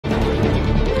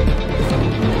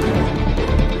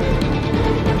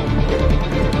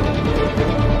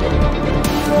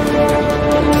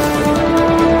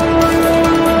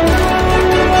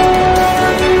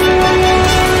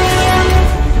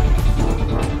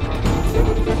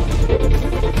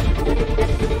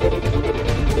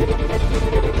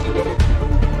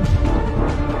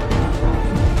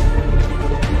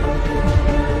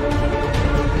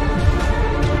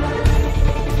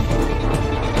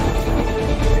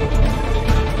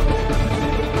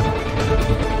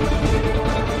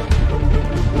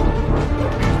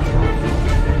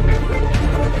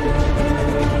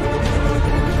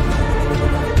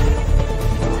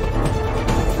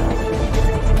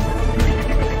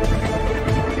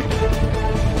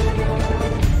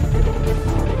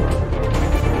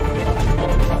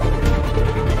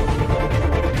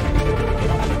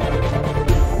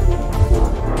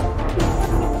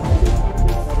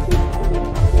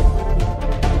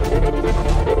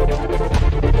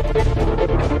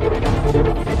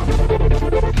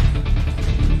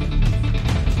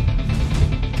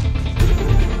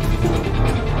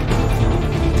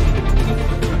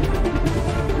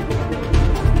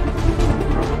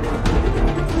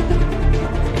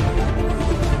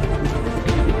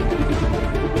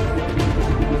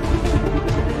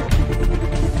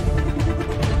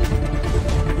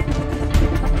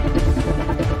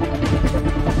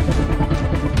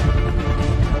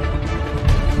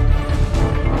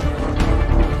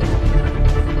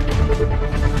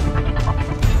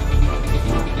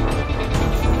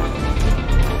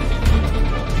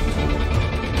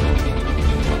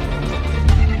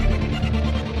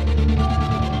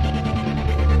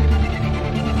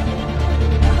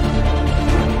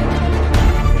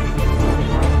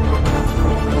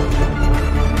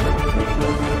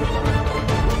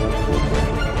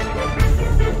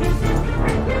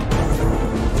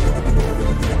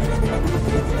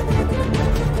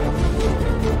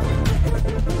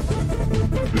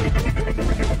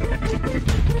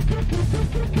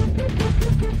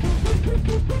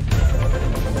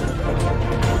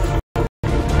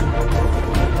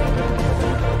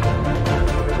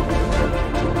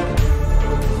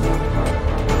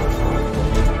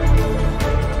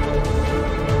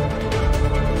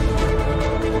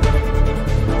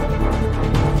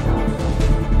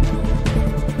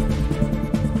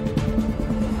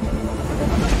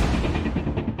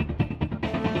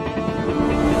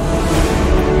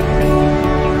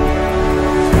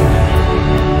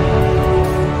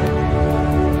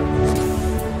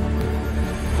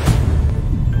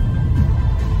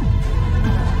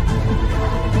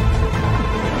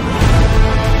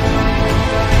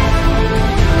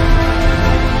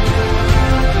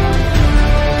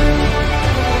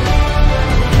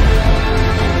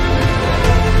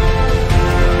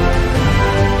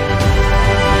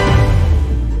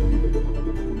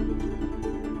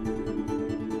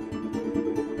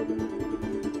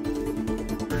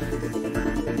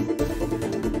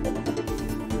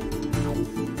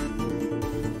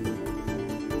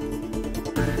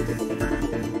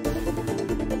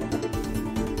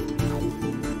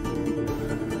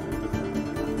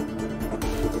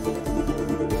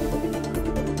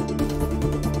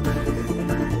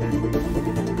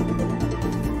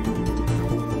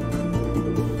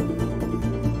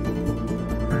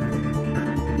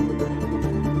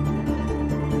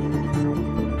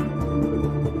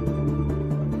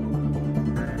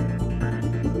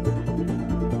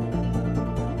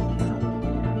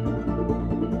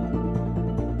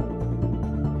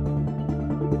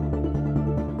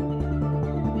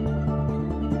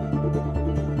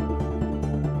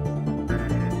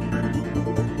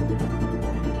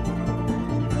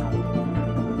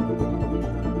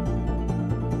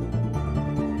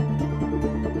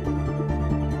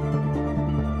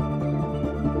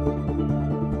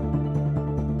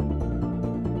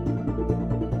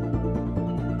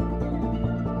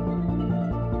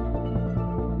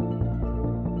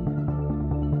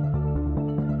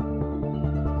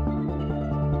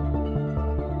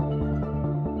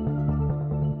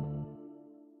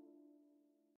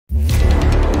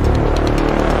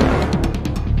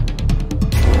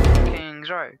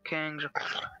Kings.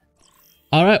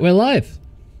 Alright, we're live.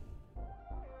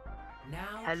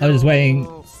 Hello. I was just waiting.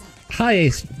 Hi,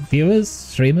 viewers,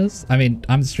 streamers. I mean,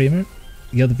 I'm the streamer.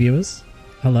 You're the viewers.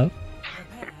 Hello.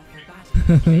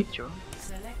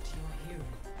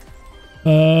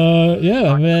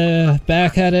 Yeah, we're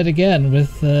back at it again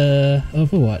with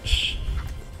Overwatch.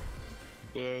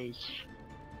 Yes.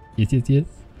 Yes.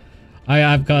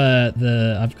 I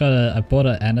bought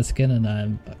an Anna skin and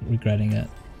I'm regretting it,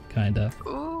 kinda.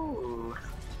 Ooh,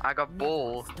 I got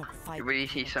ball. You really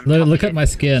see some. Look at my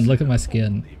skin. Look at my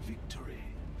skin.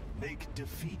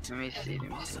 Let me see.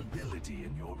 Where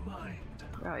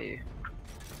are you?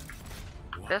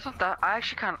 That's not that. I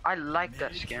like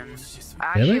that skin. I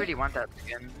actually really want that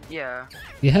skin. Yeah.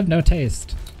 You have no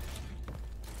taste.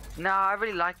 No, I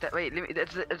really like that. Wait,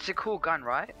 it's a cool gun,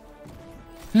 right?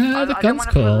 Yeah, the gun's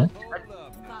cool.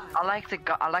 I like the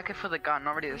gun. I like it for the gun.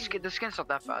 Not really. The skin's not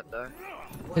that bad though.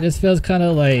 It just feels kind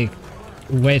of like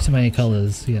way too many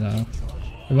colors, you know.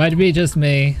 It might be just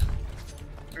me.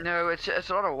 No, it's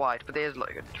a lot of white, but there's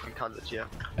like different colors, yeah.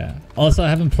 Yeah. Also, I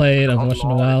haven't played Overwatch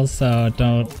in a while, so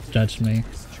don't judge me.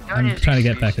 I'm trying to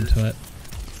get back into it.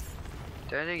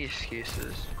 Don't make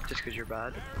excuses just because you're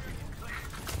bad.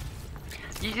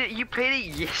 You played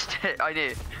it yesterday. I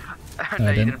did. No,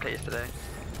 you didn't play yesterday.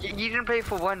 You didn't play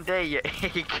for one day. You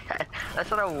can't.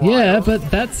 That's not a while. Yeah, but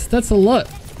that's a lot.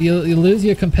 You lose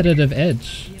your competitive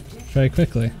edge very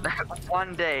quickly.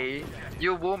 One day,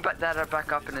 you'll warm that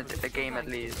back up in a game at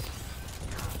least.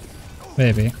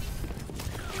 Maybe.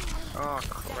 Oh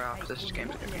crap! This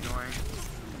game's gonna be annoying.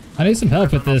 I need some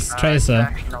help with this Tracer.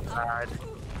 Actually not bad.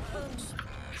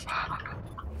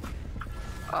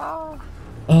 Oh.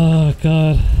 Oh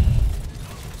god.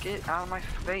 Get out of my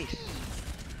face.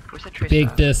 Where's the Tracer?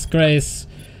 Big disgrace.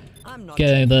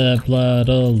 Getting the blood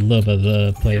all over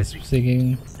the place.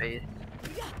 Singing.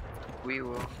 We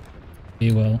will.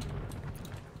 We will.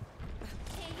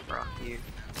 Rock you.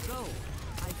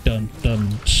 Dun dun.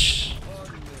 Shh.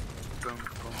 Boom,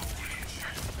 boom.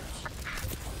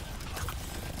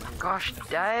 Gosh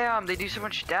damn, they do so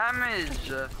much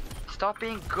damage. Stop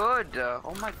being good.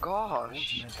 Oh my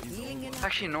gosh. It's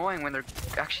actually annoying when they're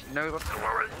actually know what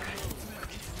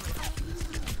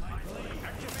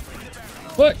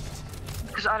What?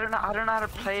 Because I don't know how to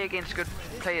play against good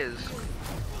players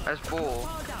as ball.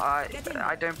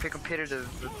 I don't play competitive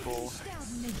with ball.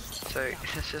 So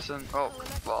this isn't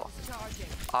well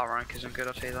our rank isn't good,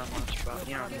 I'll tell you that much, but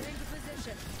you know.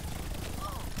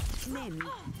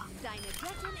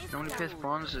 No one plays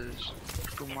bronzes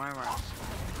for my rank.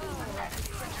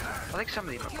 I think some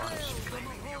of these are bronzes.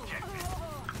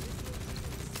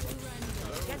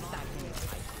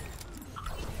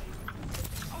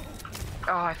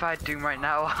 Oh, if I had Doom right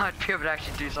now, I'd be able to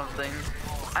actually do something.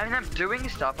 I mean, I'm doing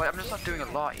stuff, but I'm just not doing a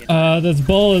lot, you know? This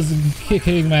ball is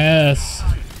kicking my ass.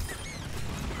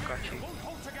 Got you.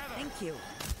 Thank you.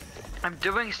 I'm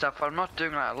doing stuff, but I'm not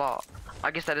doing like a lot. I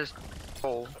guess that is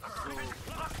ball.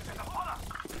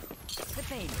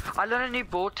 I learned a new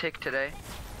ball tick today.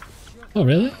 Oh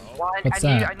really? Well, What's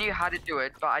that? I knew how to do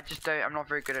it, but I'm not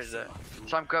very good at it.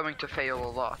 So I'm going to fail a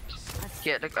lot.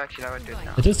 Yeah, look, actually, I would do it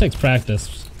now. It just takes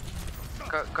practice.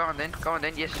 Go on then,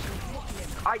 yes.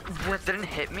 What, didn't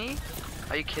hit me?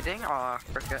 Are you kidding? Oh,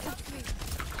 frick it.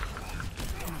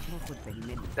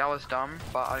 That was dumb,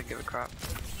 but I don't give a crap.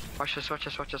 Watch this.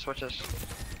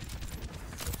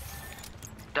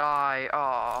 Die,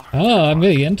 oh. Oh, I'm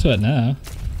getting into it now.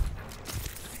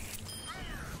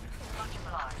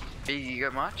 You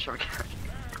got much?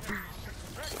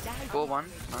 Ball one.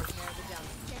 Nice.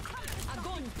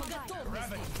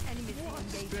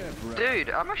 Dude,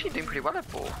 I'm actually doing pretty well at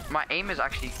ball. My aim is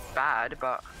actually bad,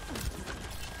 but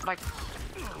like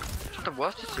it's not the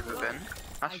worst it's ever been.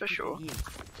 That's for sure.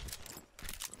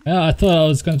 Yeah, I thought I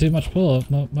was going to do much more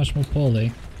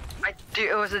poorly.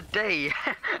 It was a day.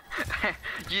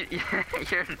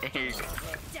 You're an egg.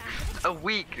 A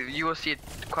week, you will see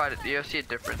you'll see a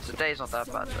difference. A day is not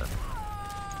that bad though.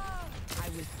 I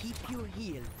will keep you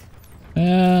healed.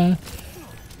 Yeah.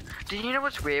 Did you know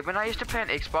what's weird? When I used to play on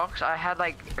Xbox, I had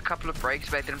like a couple of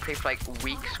breaks where I didn't play for like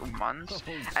weeks or months.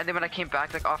 And then when I came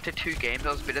back, like after 2 games,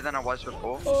 I was better than I was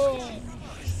before.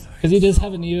 Because you just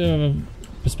have a new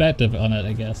perspective on it,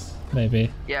 I guess.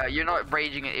 Maybe. Yeah, you're not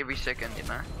raging it every second, you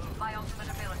know?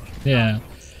 Yeah.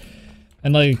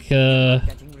 And like, I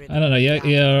don't know,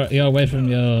 you're away from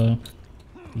your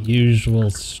usual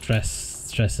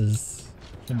stresses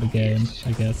in the game,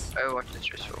 I guess. Overwatch is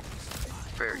stressful.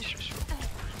 Very stressful.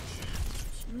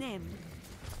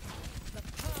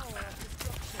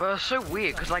 But it's so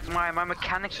weird, because like my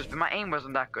mechanics was, my aim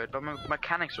wasn't that good, but my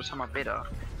mechanics were somewhat better.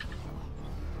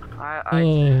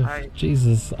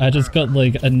 Jesus, I just got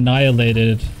like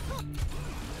annihilated.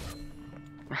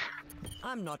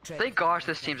 I'm not ready. Thank gosh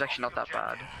this team's actually not that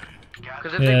bad.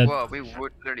 Because if they were, we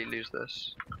would literally lose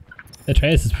this. The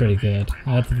trace is pretty good.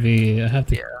 I have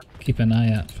to keep an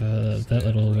eye out for that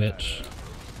little witch.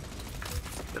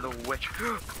 Little witch.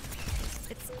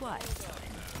 It's quiet.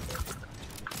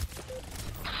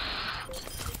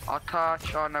 I'll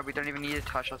touch. Oh no, we don't even need a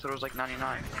touch. I thought it was like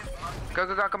 99. Go,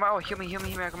 go, go, come out. Heal me, heal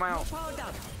me, heal me, come out.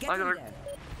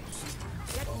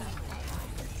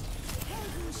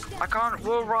 I can't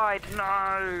wall ride.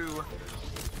 No.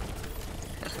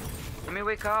 Let me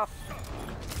wake up.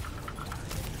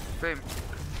 Boom.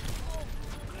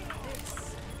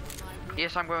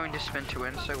 Yes, I'm going to spin to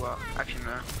win. So what? Actually,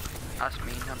 no. That's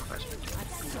me. I'm not going to spin to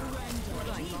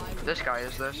win. This guy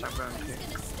is this. I'm going to.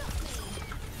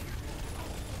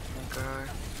 Go.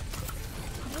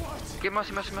 Get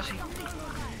Mercy, Mercy, Mercy.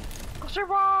 Mercy,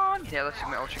 run! Yeah, let's take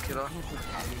my Ultra Killer.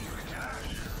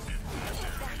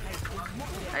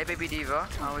 Hey, baby diva,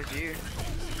 how is you?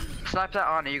 Snipe that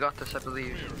Arnie, you got this, I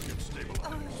believe.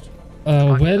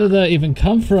 Where did that even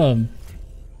come from?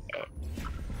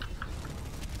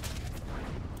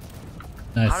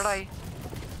 Nice. How did I?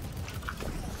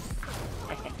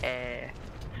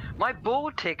 My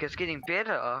ball tick is getting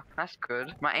better. That's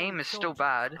good. My aim is still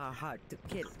bad.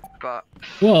 But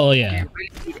well, yeah. Do you really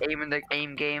need aim in the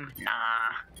aim game?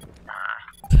 Nah.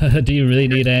 Do you really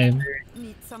need aim?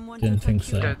 Didn't think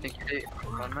so. Don't think you do.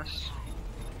 Promise.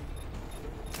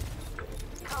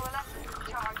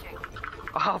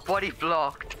 Oh, body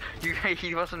blocked.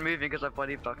 He wasn't moving because I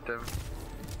body blocked him.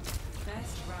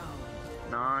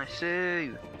 Nice.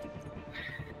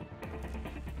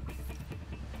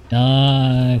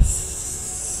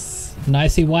 Nice.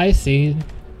 Nicey wicey.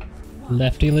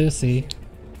 Lefty loosey.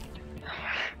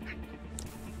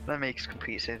 That makes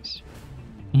complete sense.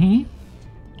 Mm-hmm.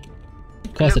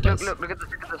 Of course it does. Look at this,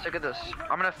 look at this, look at this.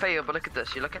 I'm gonna fail, but look at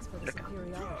this. You looking? Look at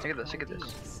this, look at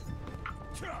this.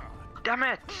 Damn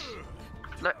it!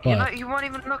 Look, you weren't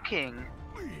even looking.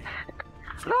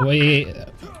 Look. Wait.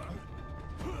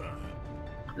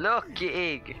 Look, you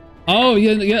egg. Oh,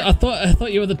 yeah. I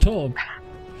thought you were the Torb.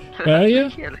 Where are you?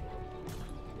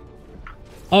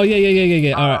 Oh,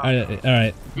 yeah. All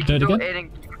right. Do it again.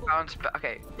 And bounce back.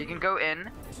 Okay, you can go in,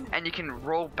 and you can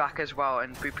roll back as well,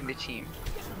 and booping the team.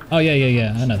 Oh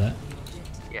yeah. I know that.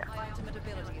 Yeah.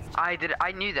 I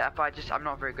knew that, but I'm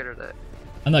not very good at it.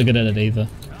 I'm not good at it either.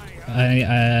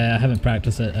 I haven't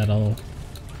practiced it at all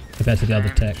compared to the other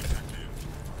tech.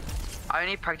 I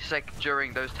only practice like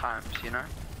during those times, you know.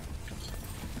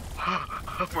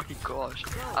 Oh my gosh!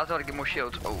 I thought I'd get more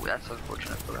shields. Oh, that's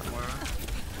unfortunate for that Moira.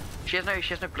 She has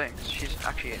no blinks. She's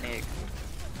actually an egg.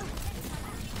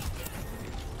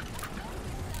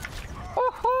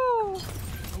 Woohoo!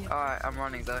 Alright, I'm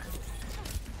running though.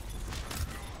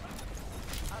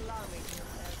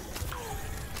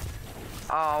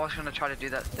 Oh, I was gonna try to do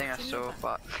that thing I saw,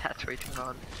 but that's way too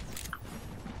hard.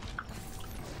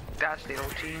 That's the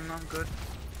old team, I'm good.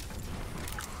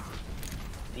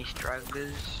 These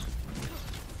stragglers.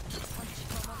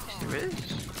 Yes, there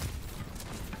is.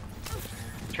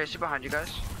 Tracer behind you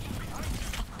guys.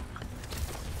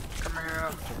 Come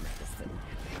here.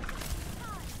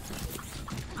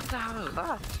 What the hell is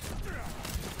that?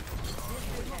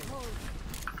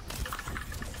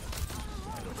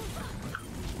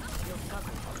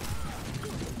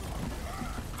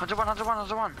 Hunter one.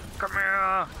 Come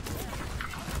here.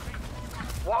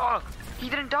 Whoa! He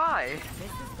didn't die.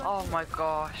 Oh my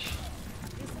gosh.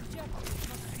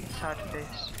 sad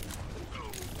face.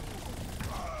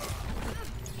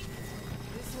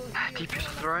 DPS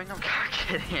throwing? I'm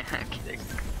kidding, I'm kidding.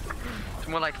 It's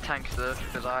more like tank stuff,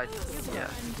 because yeah.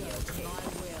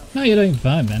 No, you're doing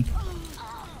fine, man.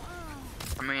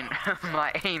 I mean,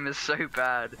 my aim is so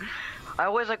bad. I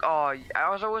was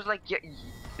always like, yeah,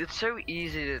 it's so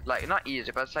easy to, like, not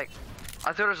easy, but it's like,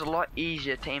 I thought it was a lot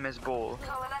easier to aim as ball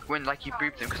when, like, you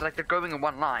boop them, because, like, they're going in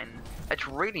one line. It's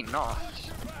really not.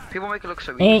 People make it look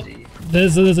so easy.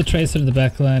 There's a tracer in the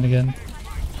back line again.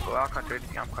 Oh, I can't do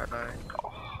anything, I'm quite low.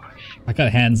 Oh, I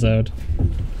got Hanzo'd.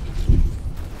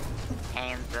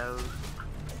 Hanzo.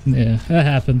 Yeah, that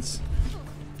happens.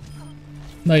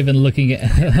 Not even looking at.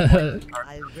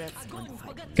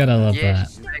 Gotta love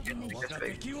yes. that.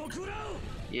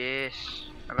 Yes.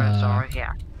 I'm going sorry.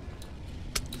 Yeah.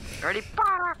 Ready?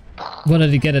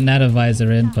 Wanted to get an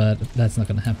visor in, but that's not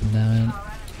gonna happen now.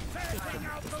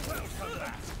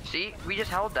 See, we just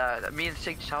held that. Me and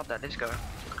Sig just held that. Let's go.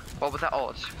 Well, with that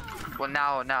ult. Well,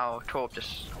 now Torb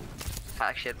just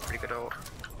actually had a pretty good ult.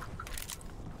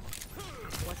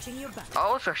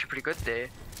 Oh, it's actually pretty good there.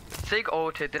 Sig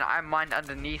ulted, then I mined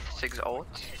underneath Sig's ult.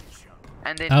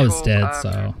 And then I was Torb, dead,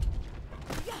 so.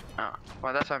 Oh,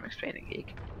 well, that's what I'm explaining,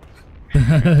 geek.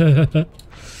 And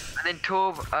then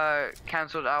Torb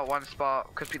cancelled out one spot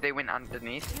because they went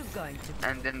underneath.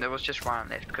 And then there was just Ryan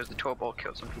left because the Torb ult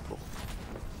killed some people.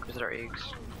 Because they're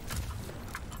eggs.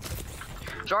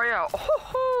 Zarya,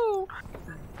 oh,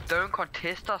 don't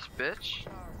contest us, bitch.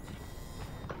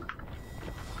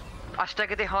 I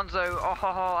staggered their Hanzo.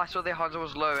 Oh, I saw their Hanzo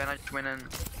was low and I just went in.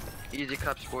 Easy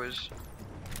claps, boys.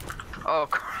 Oh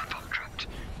crap, I'm trapped.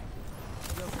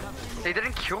 They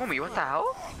didn't kill me, what the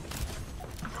hell?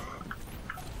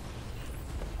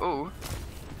 Oh.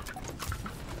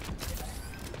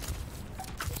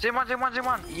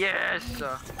 Z1. Yes!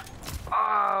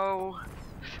 Oh!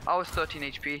 I was 13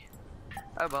 HP.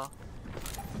 Oh well.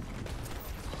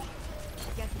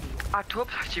 Our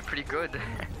Torp's actually pretty good.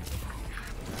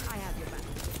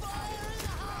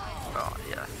 Oh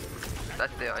yeah.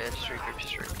 That's the yeah, just regroup.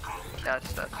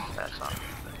 That's not.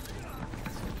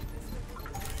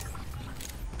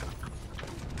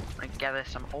 I gather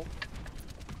some ult.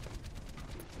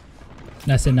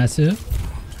 Nasu.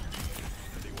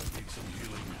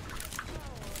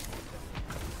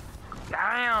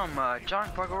 Damn! John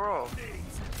Buggerall.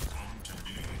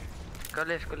 Go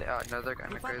left. Oh no, they're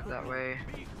gonna go that way.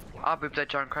 I'll boop that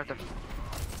John Carter.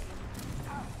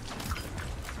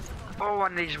 Oh, I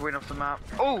need to win off the map.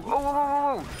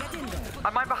 Oh!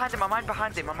 I'm mine behind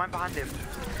him.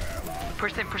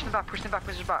 Push them back.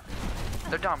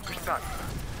 They're dumb, push them back.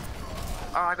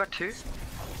 Oh, I got two.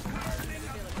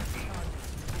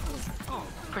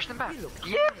 Push them back.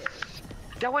 Yes!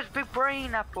 That was big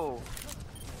brain, Apple.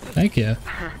 Thank you.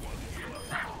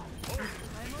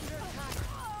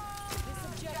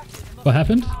 What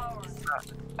happened?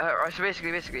 So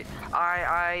basically,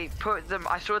 I put them,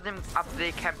 I saw them up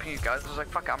there camping you guys. I was like,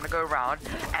 fuck it, I'm gonna go around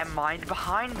and mine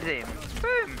behind them.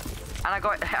 Boom! And I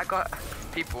got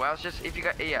people. I was just, if you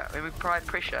got, yeah, and we applied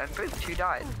pressure and boom, 2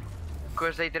 died.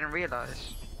 Because they didn't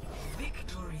realize.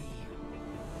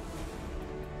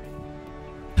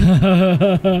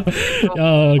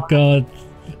 Oh god.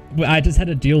 I just had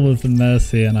to deal with the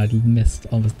Mercy and I missed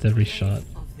almost every shot.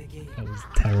 That was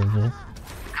terrible.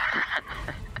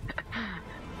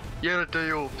 You had a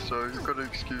day off, so you've got an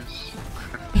excuse.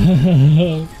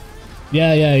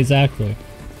 Yeah, exactly.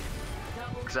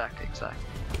 Exactly.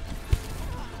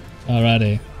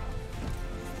 Alrighty.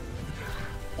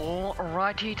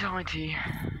 Alrighty tighty.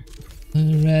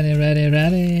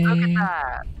 Ready. Look at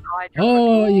that.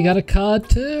 Oh, you got a card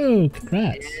too.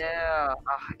 Congrats. Yeah.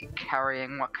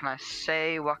 Carrying. What can I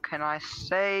say?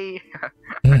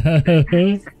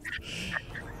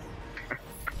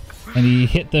 And he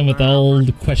hit them with the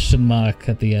old question mark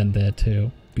at the end there too.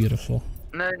 Beautiful.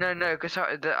 No, because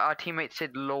our teammate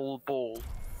said lol ball.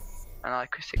 And I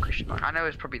said question mark. I know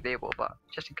it's probably their ball, but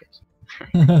just in case.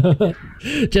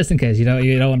 Just in case, you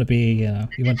don't want to be,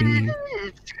 you want to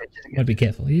be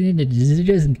careful. Just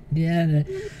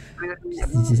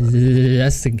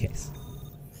in case.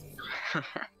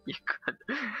 You could.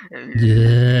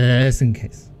 Just in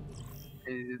case.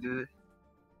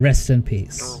 Rest in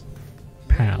peace.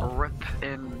 Pow. Rip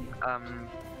in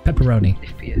Pepperoni.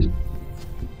 FPS.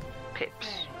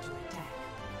 Pips.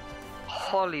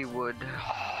 Hollywood.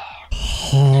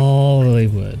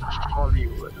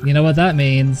 You know what that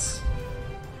means?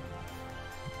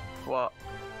 What?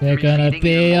 They're gonna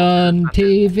be on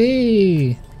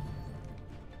TV.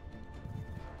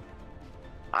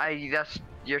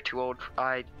 You're too old.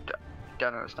 I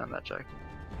don't understand that joke.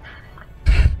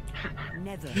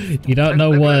 Never. You don't know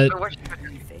what.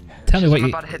 Tell me what I'm you.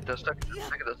 about to hit this. Look at this.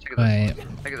 Look at this. Wait.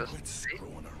 Look at this. See?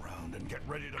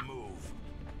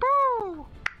 Woo!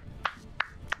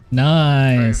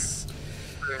 Nice.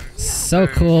 So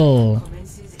cool.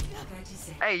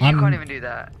 Hey, you can't even do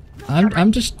that.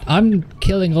 I'm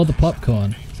killing all the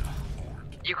popcorn.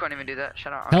 You can't even do that.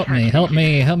 Shut up. Help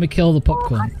me kill the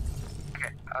popcorn.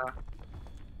 Okay,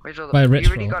 where's all the... My You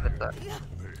ritual. already got it though.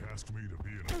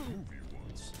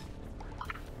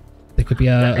 There could be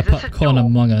a Is this a popcorn door?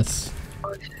 among us.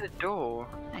 Oh, this is a door.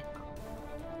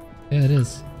 Yeah, it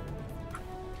is.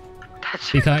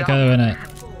 That's You so can't dumb. go in it.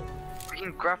 We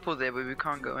can grapple there, but we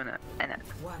can't go in it.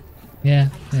 Yeah,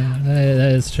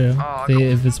 that is true. Oh, The cool.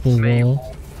 invisible Me.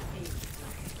 wall.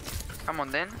 Come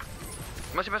on then.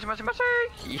 Mercy.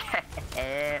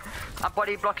 Yeah. I'm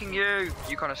body blocking you.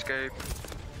 You can't escape.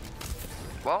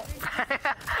 Well.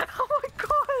 Oh my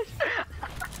gosh.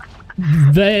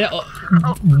 They.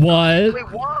 What?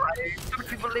 Wait, why? So many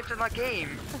people lived in my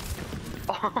game.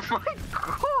 Oh my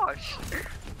gosh.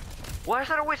 Why does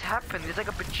that always happen? There's like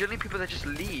a bajillion people that just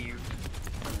leave.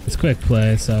 It's quick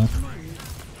play, so.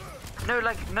 No,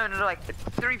 like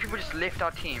 3 people just left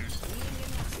our team.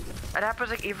 It happens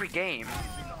like every game.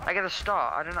 Like at the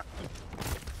start, I don't know.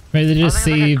 Maybe they just I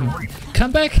think see. it's like a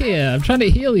Come back here! I'm trying to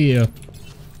heal you.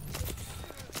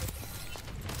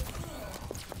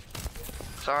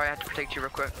 Sorry, I had to protect you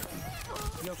real quick.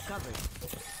 You're covered.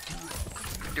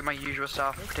 Do my usual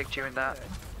stuff, protect you in that.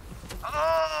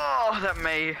 Oh, that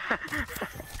may.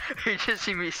 You just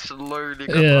see me slowly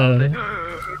come out there.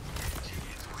 Go.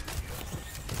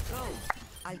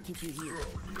 I'll keep you here.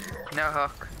 No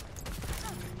hook.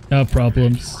 No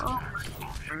problems. This will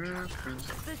only hurt first.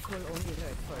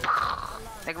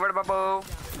 Thank you, Bubble.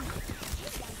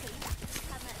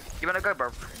 You wanna go,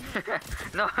 bro?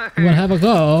 No. You wanna have a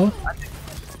go?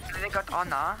 They got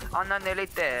Anna. Anna nearly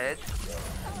dead.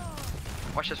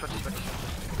 Watch this.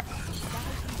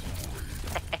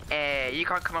 You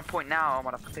can't come on point now,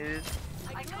 motherfuckers.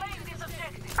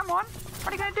 Come on. What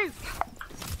are you gonna do?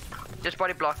 Just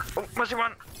body block. Oh, mercy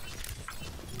one.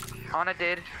 Anna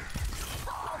dead.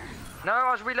 No,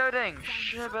 I was reloading.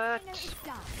 Shibbit.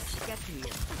 Get here.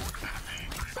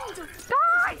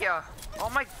 Die! Oh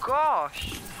my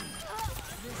gosh.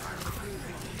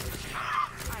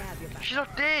 She's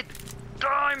not dead.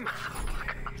 Time.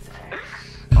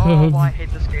 Oh, I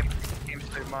hate this game.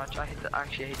 So much. I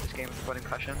actually hate this game with bloody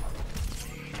passion.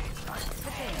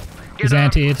 He's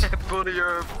antied.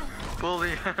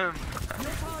 Bully him.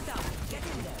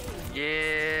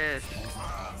 Yes.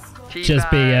 Just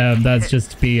Teabag. that's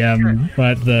just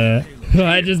right there.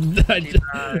 I just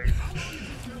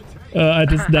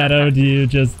nanoed you.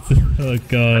 Just oh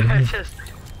god.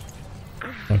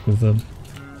 Fuck with them.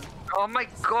 Oh my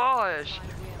gosh.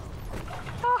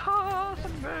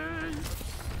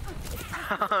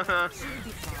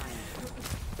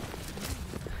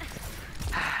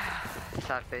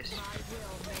 Sad face.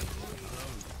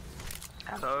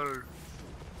 Hello.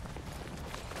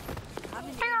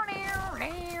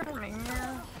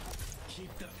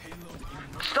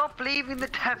 Stop leaving the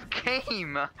damn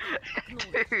game,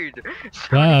 dude.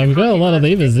 Wow, we got a lot of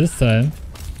levers this time.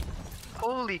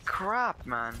 Holy crap,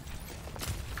 man.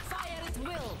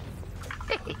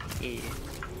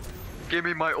 Give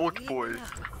me my ult, boy.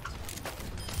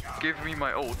 Give me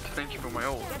my ult. Thank you for my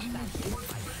ult.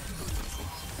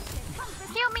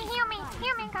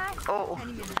 Heal me, guys. Oh.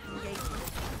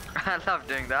 I love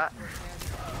doing that.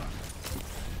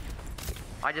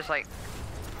 I just like.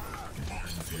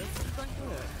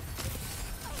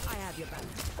 I have your back.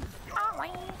 Oh,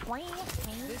 wait.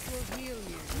 This will heal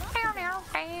you. Down.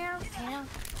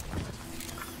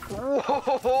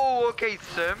 Whoa, okay,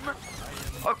 Sim.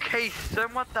 Okay,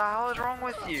 Sim, what the hell is wrong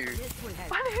with you?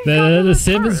 Why did he go to The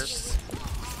sim turret? is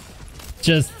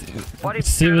just Body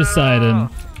suiciding.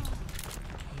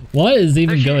 What is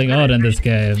even No, going on in this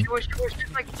game? She was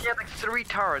just like, she had like 3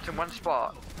 turrets in one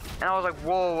spot. And I was like,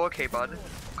 whoa, okay, bud.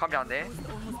 Calm down there.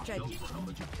 Almost ready.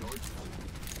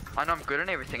 I know I'm good and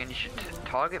everything and you should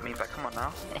target me, but come on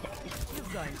now. You're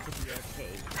going to be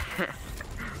okay.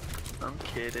 I'm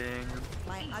kidding.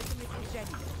 My ultimate is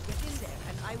ready. Get in there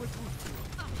and I will boost you.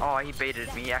 Oh, he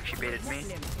baited me. He actually baited me.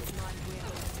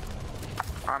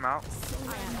 I'm out.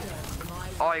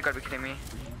 Oh, you gotta be kidding me.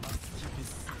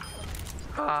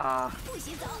 Ah.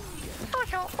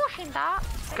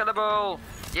 Killable.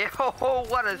 Yeah, oh,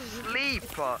 what a sleep.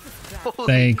 Holy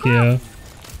Thank crap. you.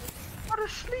 What a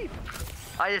sleep.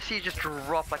 I just see you just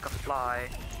drop like a fly.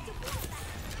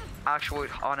 Actual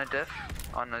on a diff.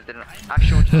 Oh no, didn't.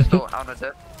 Actual just still on a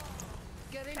diff.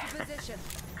 Get into position.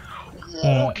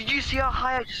 Whoa, did you see how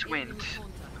high I just went?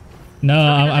 No,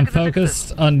 I'm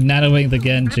focused on nanoing the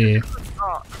Genji.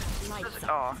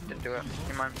 Oh, didn't do it.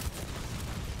 Never mind.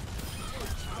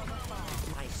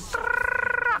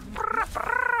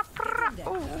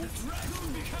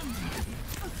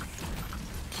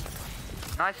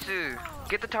 Nice, Sue.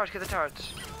 Get the turrets, get the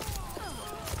turrets.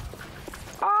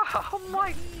 Oh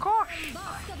my gosh!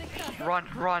 Run,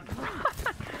 run, run.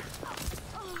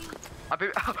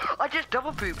 I just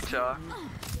double booped her.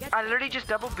 I literally just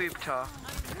double booped her.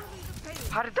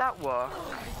 How did that work?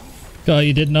 God,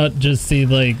 you did not just see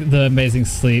like the amazing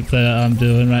sleep that I'm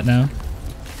doing right now.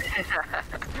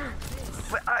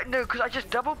 But, no, because I just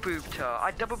double booped her.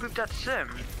 I double booped that sim.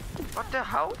 What the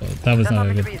hell? Oh, that was That's not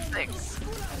not a meant to good. be a thing.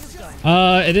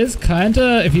 It is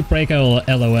kinda if you break out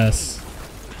LOS.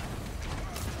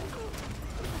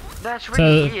 That's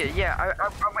really So- weird. Yeah,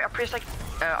 I pressed like,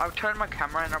 I turned my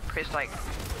camera and I pressed like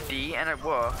D and it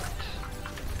worked.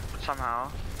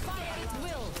 Somehow.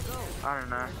 I don't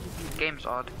know. Game's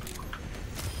odd.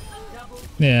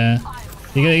 Yeah.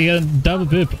 You gotta double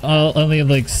boop only in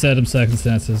like certain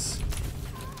circumstances.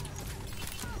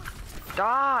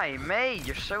 Die, May!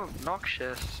 You're so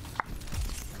obnoxious.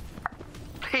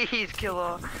 Please kill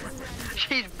her.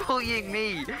 She's bullying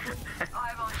me.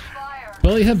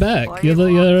 Bully her back.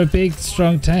 You're a big,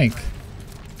 strong tank.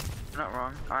 Not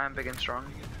wrong. I am big and strong.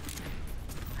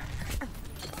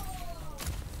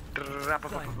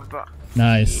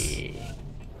 Nice.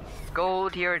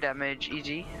 Gold hero damage,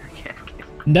 easy.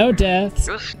 No deaths.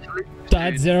 It was stupid,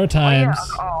 Died dude. 0 times.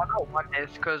 Oh, yeah. I got one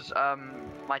death because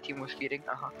my team was feeding.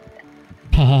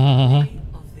 Ha ha ha.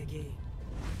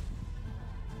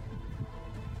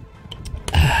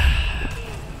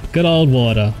 Good old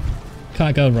water.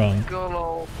 Can't go wrong. Good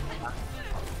old.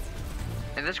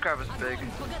 And this crab was big.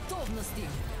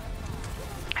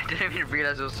 I didn't even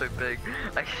realize it was so big.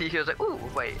 Like he was like, "Ooh,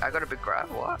 wait, I got a big crab."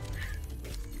 What?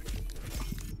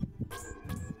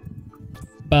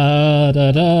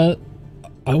 Ba-da-da.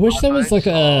 I wish there was like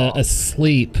a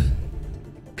sleep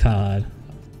card.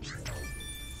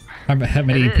 How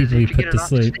many It is, people if you get put to enough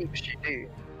sleep? you do.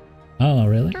 Oh,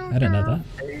 really? I didn't know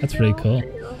that. That's pretty cool.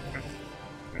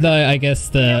 Though I guess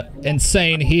the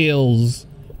insane heals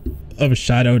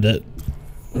overshadowed it,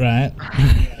 right?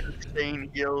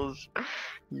 Insane heals.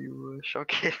 You wish.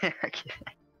 Okay.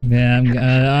 Yeah,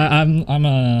 I'm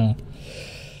a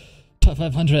top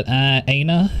 500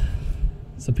 Ana.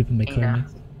 Some people may call me. Ana.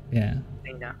 Yeah.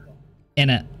 No. In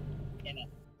it.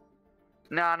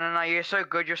 No, you're so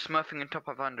good, you're smurfing in top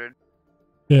 500.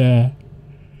 Yeah.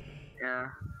 Yeah.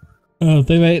 Oh,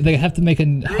 they have to make a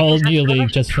whole new That's league actually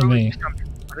just for true me. to some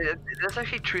people. That's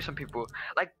actually true some people.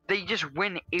 Like, they just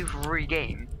win every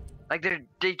game. Like,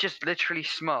 they just literally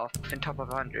smurf in top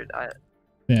 500.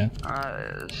 Yeah.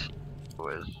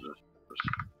 Was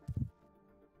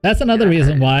That's another Yeah.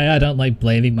 reason why I don't like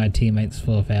blaming my teammates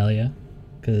for failure.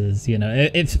 Because, you know,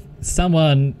 if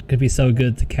someone could be so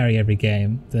good to carry every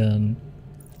game, then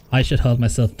I should hold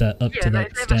myself up to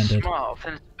that standard. Smurf,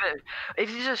 and if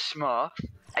you just smurf,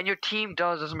 and your team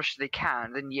does as much as they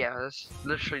can, then yeah, that's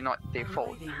literally not their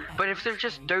fault. But if they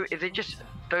just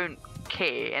don't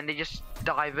care and they just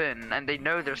dive in and they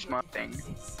know they're smurfing,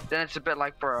 then it's a bit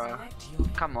like, bruh,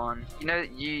 come on. You know,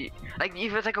 like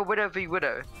if it's like a widow v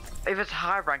widow, if it's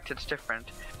high ranked, it's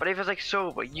different. But if it's like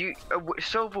silver,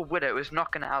 silver widow is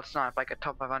not gonna outsnipe like a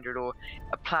top 500 or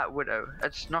a plat widow.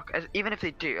 It's not, even if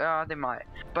they do, they might.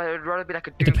 But it would rather be like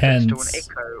a Doomfist or an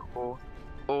Echo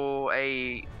or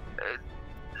a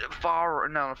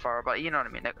not Farah, but you know what I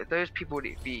mean. Like, those people would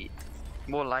be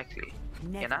more likely.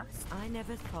 You know? I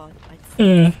never thought I'd see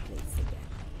this place again.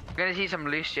 We're gonna see some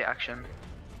Lucia action.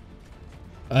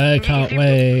 I can't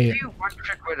wait. If you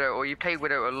one-trick Widow or you play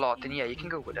Widow a lot, then yeah, you can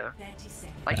go Widow.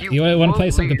 Like You want to will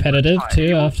play some lose competitive sometimes. too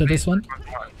You will after play this one?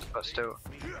 sometimes, but still,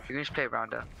 you can just play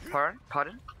around her.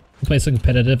 Pardon? Play some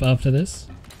competitive after this?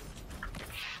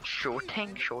 Sure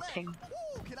thing.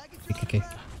 Okay.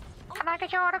 Can I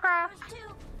get your autograph?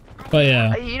 But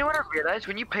yeah. You know what I realized?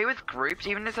 When you play with groups,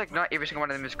 even if like not every single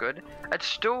one of them is good, it's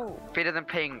still better than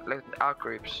playing like out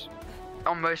groups.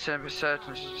 On most certain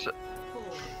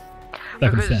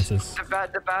Circumstances. because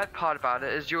the bad part about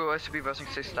it is you're supposed to be versing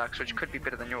 6 stacks, which could be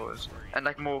better than yours, and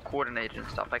like more coordinated and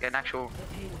stuff, like an actual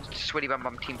sweaty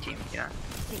bum team, you know.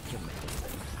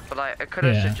 But like it could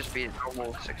also just be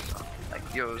normal 6 stack,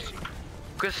 like yours,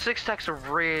 because 6 stacks are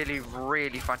really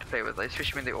fun to play with, like,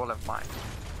 especially when they all have mines.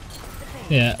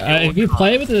 Yeah, if you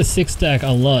play with the 6 stack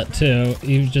a lot too,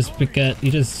 you just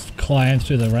climb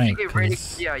through the rank. You get really,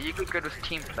 yeah, you get good with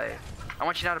team play. I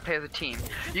want you now to play as a team.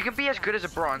 You can be as good as a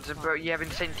bronze, but you have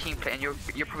insane team play, and you'll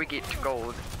probably get to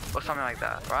gold or something like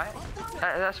that, right?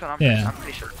 That's what I'm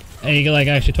pretty sure. And you can like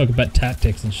actually talk about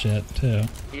tactics and shit too.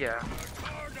 Yeah.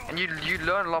 And you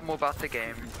learn a lot more about the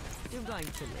game.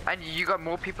 And you got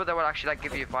more people that will actually like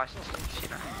give you advice and stuff, you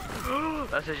know.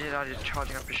 That's actually not just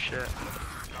charging up his shit.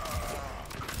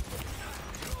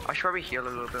 I should probably heal a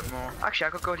little bit more. Actually, I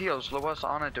got good heals. What's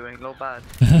Anna doing? A little bad.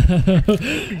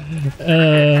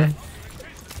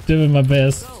 Doing my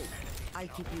best.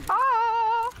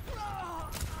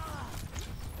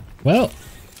 Well,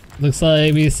 looks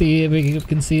like we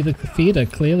can see the feeder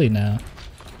clearly now.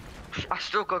 I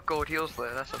still got gold heals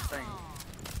though. That's the thing.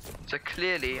 So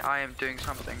clearly, I am doing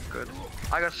something good.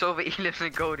 I got silver elims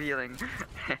and gold healing.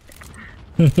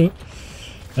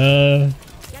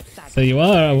 So you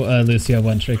are Lucio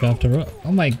one trick after all.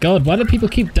 Oh my god, why do people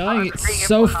keep dying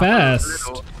so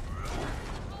fast?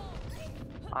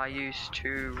 I used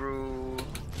to rule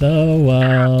the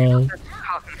world.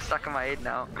 I'm stuck in my head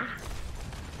now.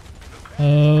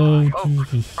 Oh,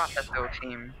 crap, that's the whole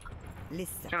team. I'm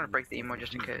gonna break the emo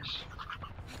just in case.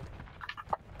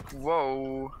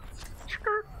 Whoa.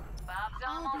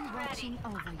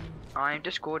 I'm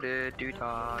discorded, dude.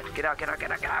 Get out.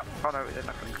 Oh no, they're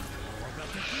not coming.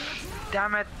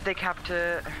 Damn it, they capped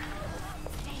it.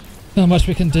 not much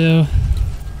we can do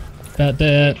about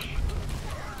that.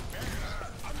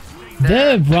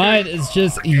 Their right is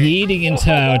just yeeting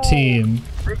into our team.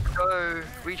 Let's go.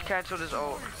 Reach cancelled his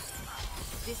ult.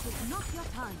 This is not your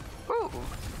time. Ooh.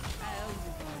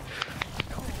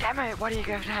 Damn it, why do you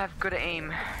guys have good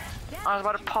aim? I was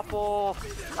about to pop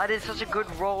off. I did such a good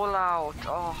rollout.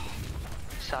 Oh,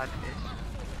 sad face.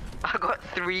 I got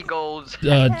 3 golds.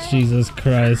 Oh Jesus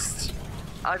Christ!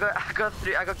 I got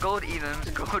gold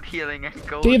elims, gold healing, and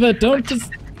gold. Diva, don't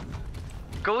just.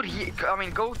 Gold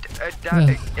gold and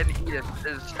elim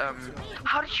is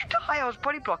How did you die? I was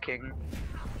body blocking.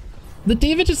 The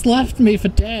diva just left me for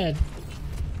dead.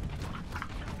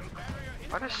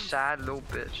 What a sad little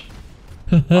bitch.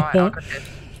 Alright, I'll got this.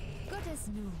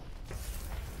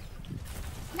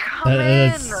 Come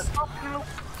in!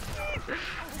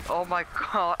 Oh my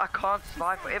god, I can't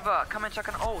survive forever. Come in, chuck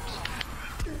an ult.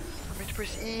 I meant to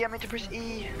press E, I meant to press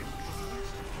E.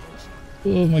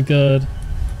 Oh my god.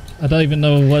 I don't even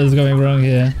know what is going wrong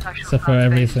here, except for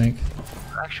everything.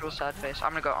 Actual sad face. I'm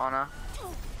gonna go Honor.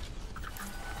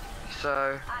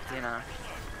 So, you know.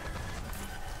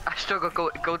 I still got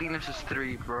gold elims is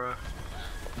 3, bro.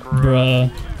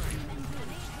 Bruh.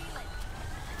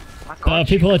 Oh,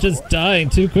 people are just dying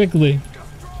too quickly.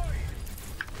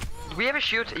 Do we have a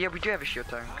shield? Yeah, we do have a shield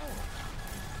tank.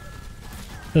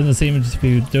 Doesn't seem to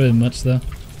be doing much though.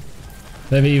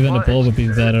 Maybe even a ball would be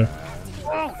better.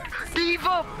 Oh,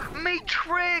 Diva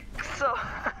Matrix!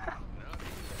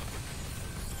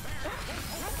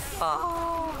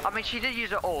 I mean, she did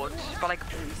use her ult, but like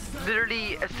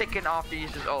literally a second after she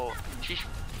uses ult, she's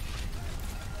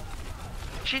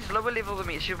lower level than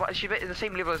me. She's the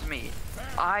same level as me.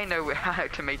 I know how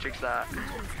to matrix that.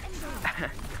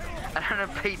 I don't know,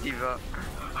 play Diva.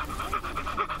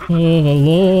 Oh my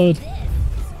lord.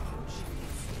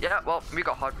 Yeah, well, we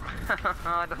got hot.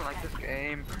 I don't like this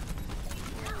game.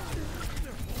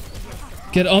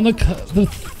 Get on the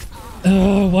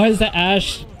oh, why is that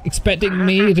Ash expecting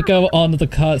me to go on the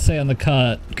cart? Say on the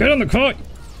cart. Get on the cart,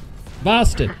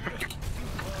 bastard.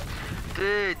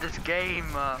 Dude, this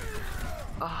game. Oh,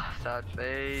 sad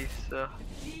face.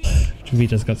 We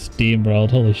just got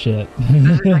steamrolled. Holy shit.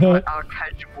 This is like our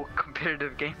casual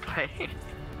competitive gameplay.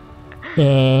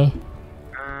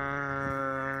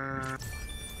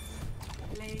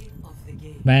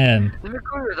 Man. The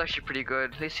Mercury was actually pretty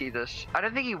good. Let's see this. I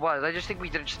don't think he was. I just think we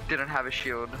just didn't have a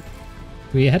shield.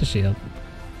 We had a shield.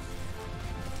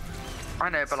 I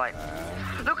know, but like,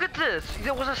 look at this.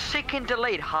 There was a second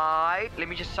delayed hide. Let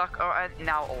me just suck. Oh, and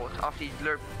now ult after he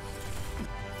learned.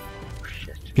 Oh,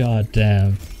 shit. God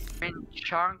damn. I mean,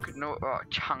 chunk. No,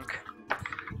 chunk.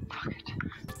 Fuck it.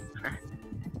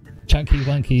 Chunky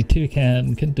Wunky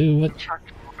Toucan can do what. Chuck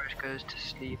almost goes to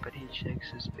sleep, but he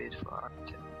checks his bed for art.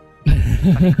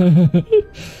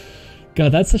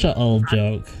 God, that's such an old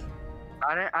joke.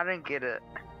 I don't get it.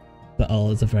 The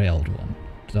old is a very old one.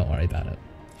 Don't worry about it.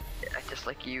 Yeah, just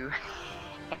like you.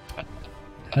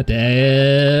 How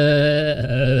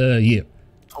dare you?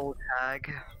 Old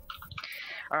hag.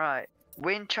 Alright.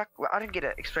 When Chuck... I didn't get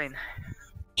it. Explain.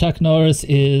 Chuck Norris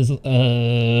is...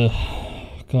 God,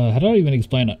 how do I even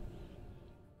explain it?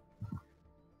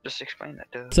 Just explain that,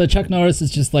 dude. So Chuck Norris is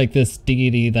just like this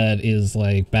deity that is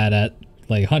like bad at...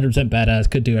 Like 100% badass,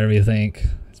 could do everything.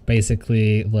 It's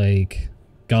basically like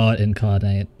God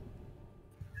incarnate.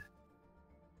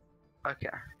 Okay.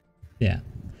 Yeah.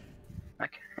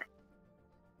 Okay.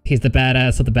 He's the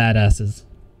badass of the badasses.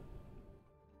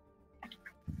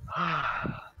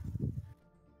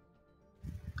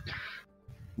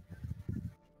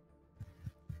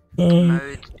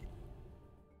 Mode.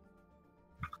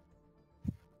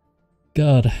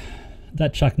 God,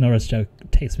 that Chuck Norris joke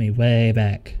takes me way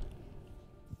back.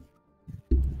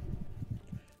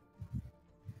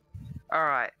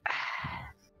 Alright.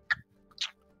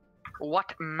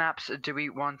 What maps do we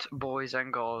want, boys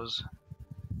and girls?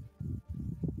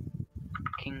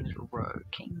 King's Row.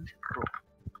 King's Row.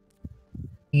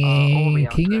 King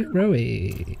Oriental.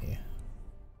 Rowie.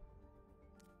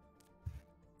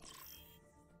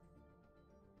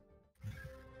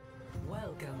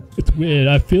 Welcome. It's weird,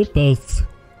 I feel both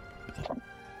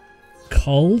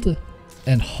cold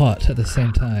and hot at the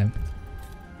same time.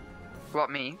 What,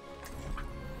 me?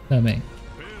 No, me.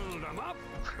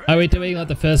 Are we doing like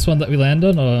the first one that we land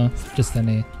on, or just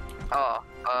any? Oh,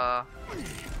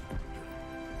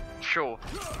 sure.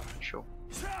 Sure.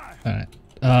 Alright.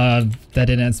 That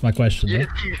didn't answer my question. You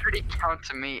though. usually count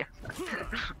to me.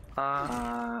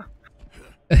 I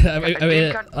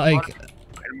mean, like,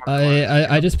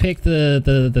 I just picked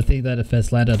the thing that it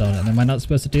first landed on, and am I not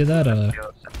supposed to do that, or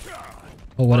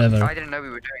whatever? I didn't know we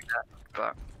were doing that,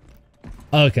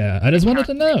 but... Okay, I just wanted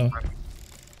to know.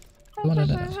 I wanted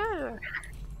to know.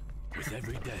 With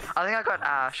every day, I think I got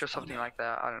Ash or something like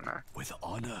that. I don't know. with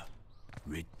honor,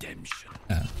 redemption.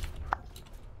 Yeah.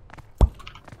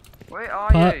 Where are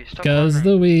Pot you? Stop goes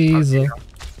running. the weasel.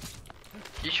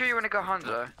 You sure you want to go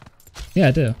Hanzo? Yeah,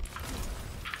 I do.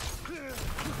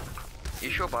 You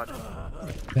sure, bud?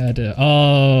 Yeah, I do.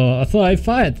 Oh, I thought I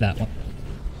fired that one.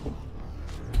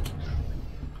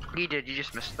 You did. You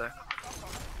just missed though.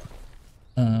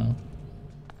 Oh.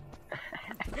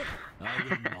 I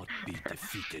will not be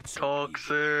defeated so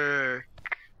Toxic.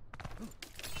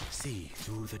 See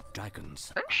through the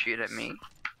dragons. Don't shoot at me.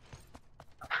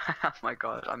 Oh my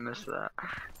god, I missed that.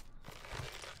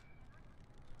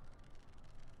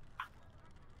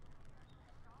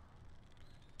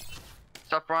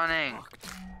 Stop running.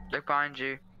 Look behind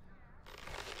you.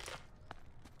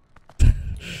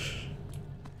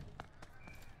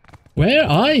 Where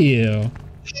are you?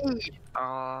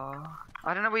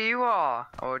 I don't know where you are.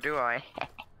 Or do I?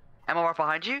 Am I right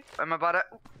behind you? Am I about to...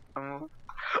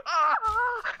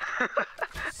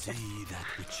 See that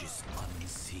which is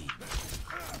unseen.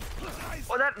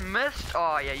 Oh, that missed!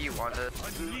 Oh, yeah, you won it.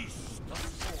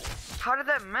 How did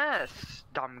that miss?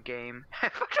 Dumb game.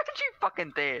 What did you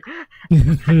fucking do?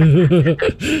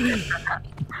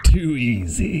 Too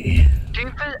easy.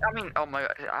 Doomfist, I mean, oh my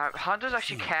god. Hunters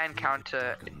actually can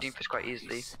counter Doomfist quite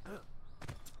easily.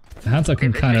 Hanzo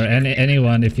can counter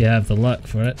anyone if you have the luck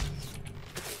for it.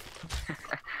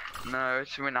 No,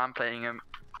 it's when I'm playing him.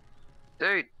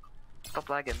 Dude, stop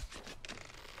lagging.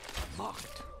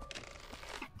 Mocked.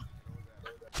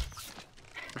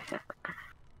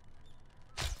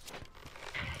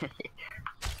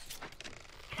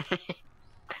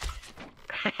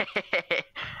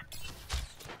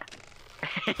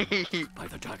 By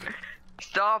the dragon.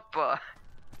 Stop!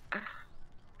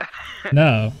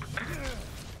 No.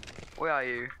 Where are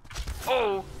you?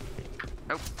 Oh!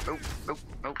 Nope, nope, nope,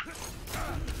 nope.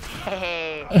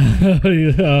 Hey.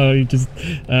 Oh, you just.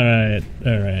 Alright,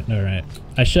 alright, alright.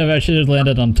 I should have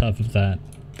landed on top of that.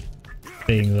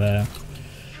 Being there.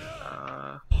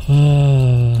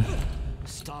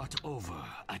 Start over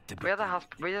at the Where's the house?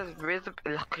 Where's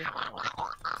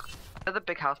the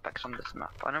big house packs on this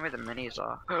map? I know where the minis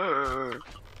are.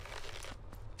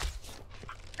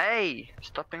 Hey!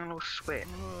 Stop being a little sweat.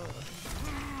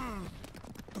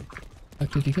 Where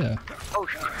did you go? Oh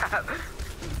crap!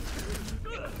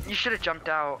 You should have jumped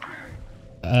out.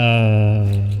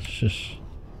 Shush.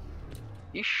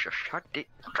 You shush. How did?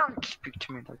 Don't speak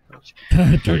to me like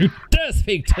that. Don't you dare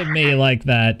speak to me like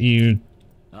that, you.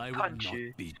 I will Can't not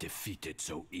you? be defeated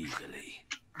so easily.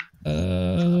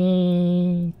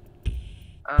 Am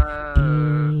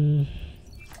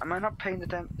I not paying the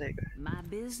damn thing? My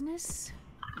business,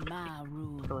 my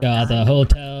rules. Got the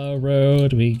hotel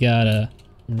road, we gotta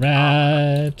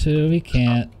ride till we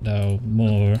can't no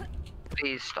more.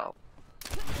 Please stop.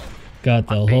 Got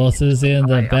the horses in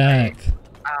the back.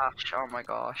 Ash, oh my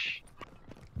gosh.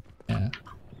 Yeah.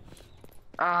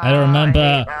 I don't remember.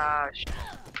 hate Ash.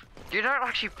 You're not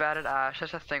actually bad at Ash,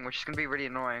 that's the thing, which is gonna be really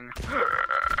annoying.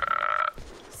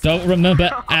 Don't remember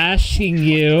ashing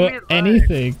you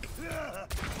anything.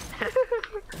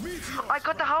 I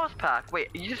got the house pack. Wait,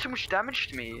 you did so much damage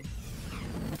to me.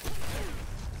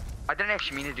 I didn't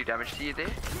actually mean to do damage to you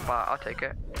there, but I'll take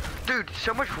it. Dude,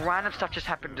 so much random stuff just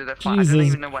happened to that fight. I Jesus. don't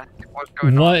even know what's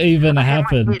going on. What even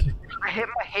happened? I hit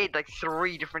my head like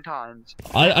 3 different times.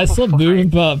 I saw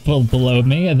movement below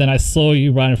me, and then I saw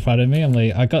you right in front of me. I'm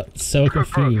like, I got so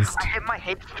confused. Bro, I hit my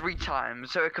head 3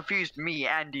 times, so it confused me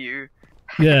and you.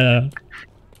 Yeah.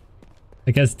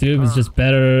 I guess Doom is just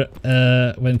better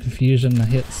when confusion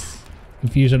hits.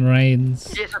 Confusion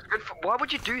reigns. Yes, that's good for. Why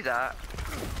would you do that?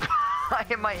 I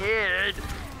hit my head.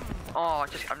 Oh,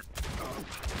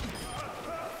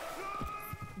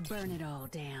 Burn it all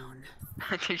down.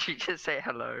 Did you just say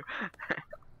hello?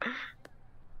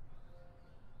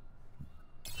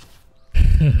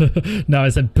 No, I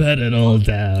said burn it all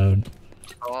down.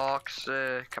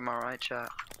 Toxic. Am I right, chat?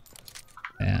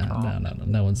 Yeah,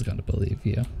 no one's gonna believe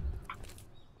you.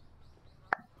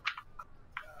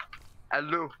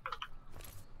 Hello.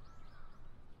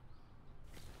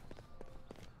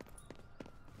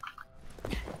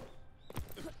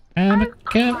 I'm a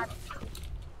cat.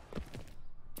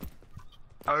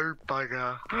 Oh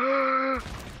bugger.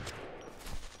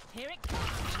 Here it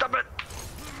comes. Stop it!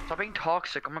 Stop being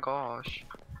toxic, oh my gosh.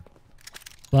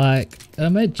 Like,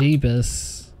 I'm a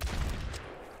Jeebus.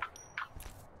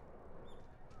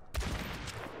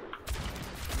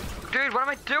 Dude, what am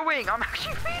I doing? I'm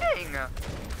actually feeding!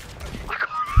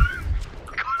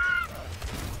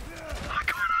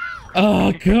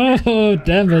 Oh god,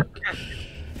 damn it.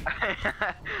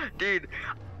 Dude,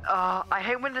 I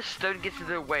hate when the stone gets in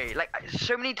the way. Like,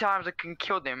 so many times I can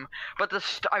kill them, but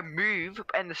I move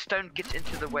and the stone gets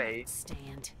into the way.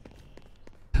 Stand.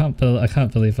 I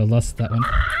can't believe I lost that one.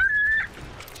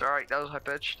 Sorry, that was high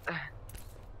pitched.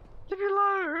 Leave me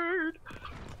alone.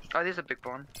 Oh, there's a big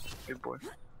one. Big boy.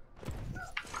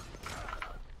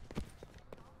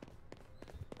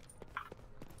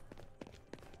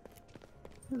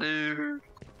 Hello.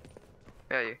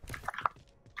 Where are you?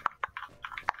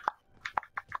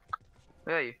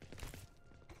 Where are you?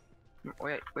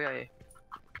 Where are you?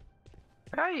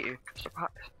 Where are you?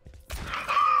 Stop.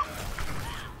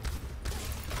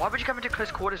 Why would you come into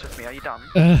close quarters with me? Are you dumb?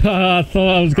 I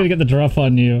thought I was gonna get the drop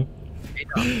on you.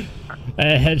 I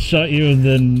headshot you and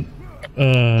then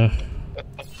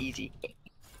Easy.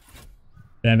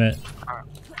 damn it.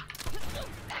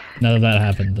 None of that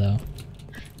happened though.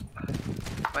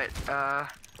 Wait,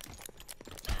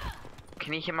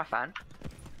 can you hear my fan?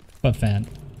 What fan?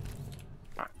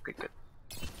 Alright, good.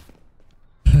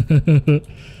 You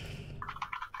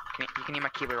can hear my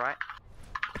keyboard, right?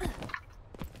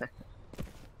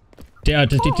 Yeah,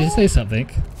 did you say something?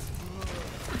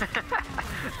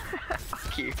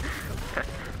 Fuck you.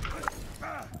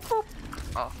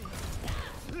 Oh.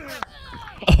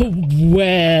 Oh,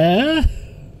 where?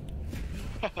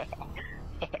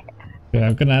 Yeah,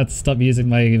 I'm gonna have to stop using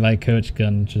my coach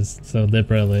gun just so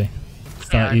liberally.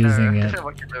 Start using it. I know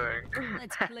what you're doing.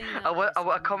 Let's clean up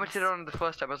I commented on the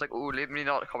first time. I was like, "Ooh, let me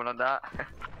not comment on that."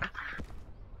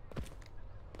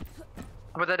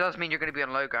 But that does mean you're gonna be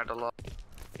on low ground a lot.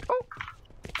 Oh,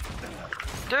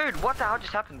 dude, what the hell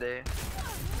just happened there?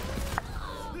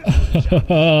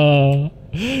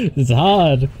 It's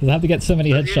hard. You have to get so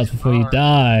many headshots before you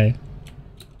die.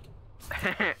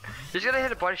 He's gonna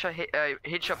hit a body shot,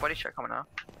 headshot body shot coming out.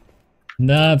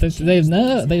 No, they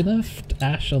nerfed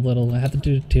Ash a little. I had to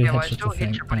do 2 Yeah, well, headshots. still I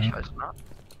think. headshot body shots, not.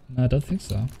 No, I don't think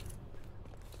so.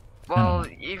 Well,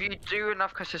 if you do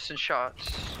enough consistent shots.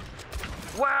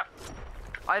 What?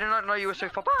 I did not know you were so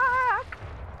far back.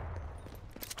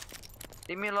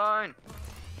 Leave me alone.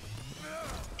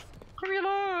 Leave me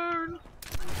alone.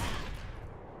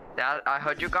 That I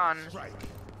heard your gun.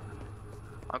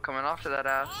 I'm coming after that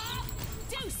ass.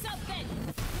 Do something.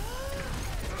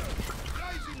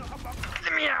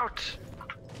 Let me out.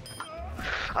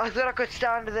 I thought I could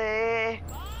stand there.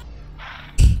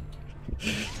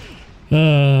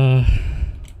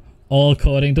 All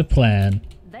according to plan.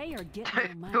 They are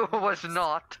getting on my It was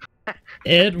not.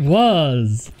 It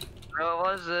was. No, it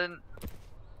wasn't.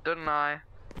 Didn't I?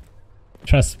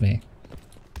 Trust me.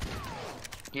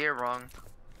 You're wrong.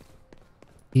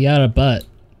 You're a butt.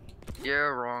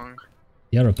 You're wrong.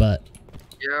 You're a butt.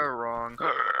 You're wrong.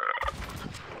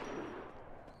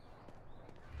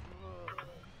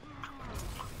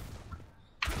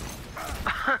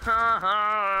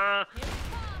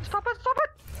 Stop it! Stop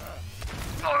it!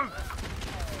 Oh.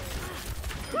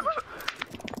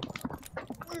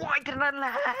 Why didn't I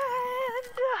land?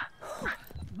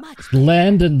 much.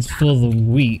 Landon's for the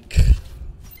weak.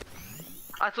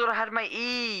 I thought I had my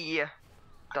E.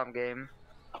 Dumb game.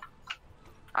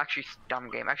 Actually, dumb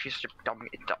game. Actually, such a dumb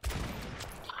game.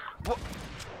 What?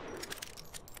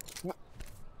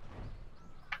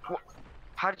 What?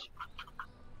 How did you?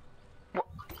 What?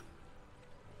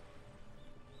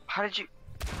 How did you?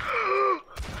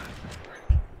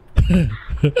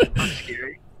 That's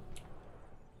scary.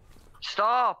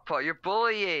 Stop! You're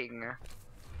bullying.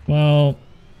 Well,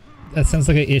 that sounds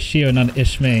like an issue and not an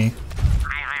Ishme.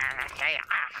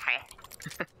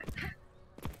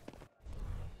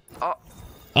 Oh.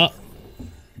 Oh.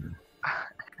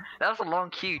 That was a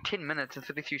long queue. 10 minutes and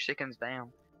 32 seconds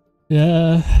down.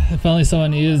 Yeah, finally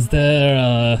someone used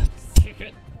their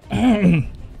ticket.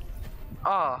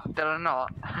 Oh, did I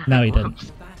not? No, he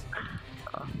didn't.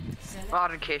 Oh, I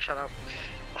don't care. Shut up.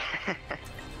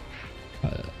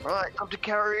 Right, come to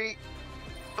carry.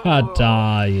 How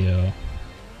dare you?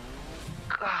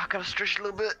 I gotta stretch a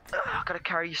little bit. I gotta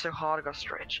carry you so hard. I gotta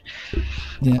stretch.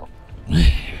 Yeah.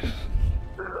 Yeah.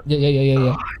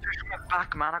 Stretch my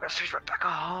back, man. I gotta stretch my back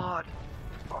hard.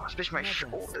 Oh, especially my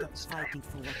shoulders.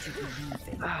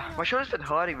 My shoulders been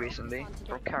hurting recently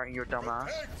from carrying your dumb ass.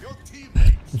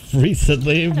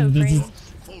 Recently?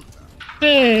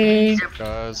 Hey!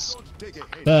 Guys.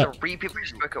 3 people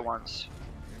spoke at once.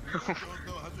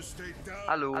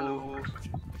 Hello.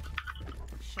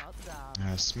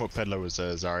 Smoke Peddler was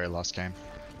Zarya last game.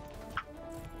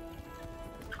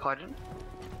 Pardon?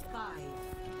 5,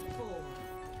 4,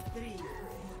 3,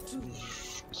 2.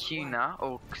 Huna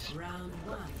or Round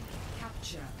 1.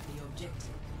 Capture the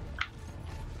objective.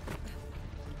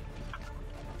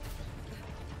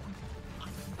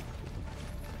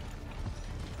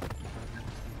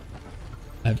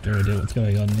 I have no idea what's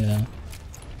going on, yeah.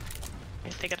 I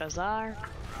think it is Zar.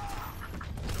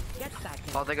 Get back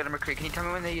in. oh, they got a McCree. Can you tell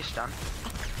me when they use stun?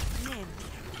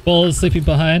 Ball is sleeping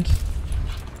behind.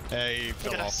 Hey, You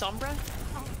fell got a off. Sombra?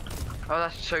 Oh,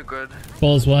 that's so good.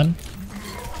 Ball's one.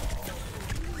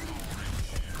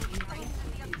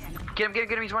 Get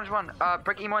him, he's 1-1.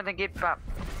 Break emo and then get bap.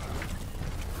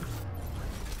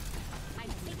 I'm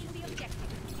taking the objective.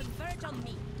 Converge on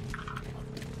me.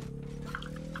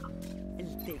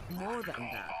 It'll take more than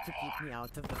that to keep me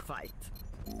out of the fight.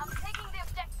 I'm taking the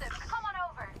objective. Come on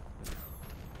over.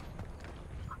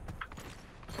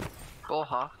 Ball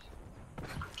half.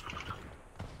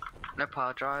 No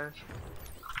power drive.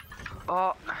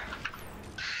 Oh.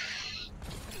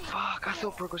 Fuck, I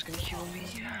thought Brooke was gonna kill me.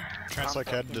 Translate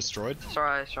head destroyed.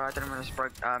 Sorry, I didn't realize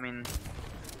Brooke,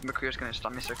 McCree was gonna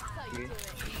stun me so quickly.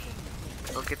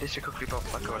 I'll get this to quickly pop,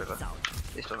 like, or whatever.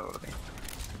 They still know me.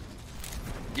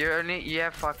 You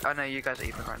have 5, I know you guys are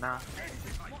even right now.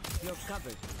 You're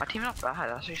covered. My team not bad,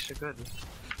 that's actually so good.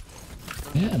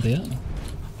 Yeah, they are.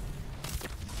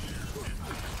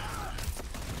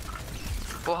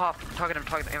 Ball half, target him,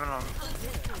 even on.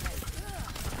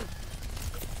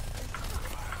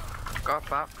 Got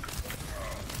bap.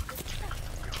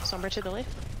 Sombra to the left.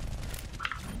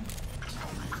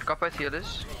 Got both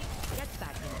healers. Get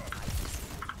back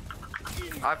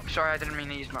in. I'm sorry, I didn't mean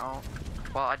to use my ult.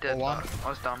 Well, I did, One. but I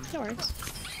was dumb. No worries.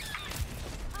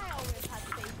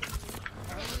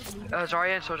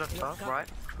 Zarya and Soldier up top,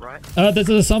 right? There's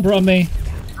a Sombra on me.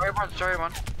 Sorry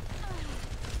one.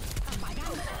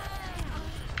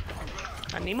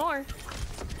 I need more.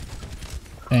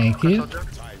 Thank you. Soldier.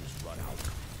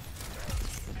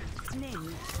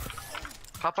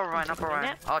 Hop over Ryan,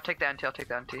 I'll take the anti, I've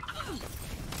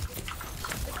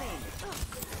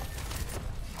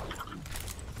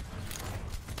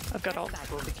got ult.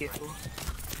 We'll be careful.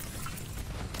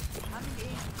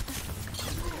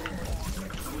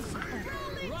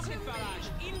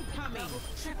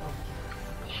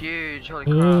 Huge, holy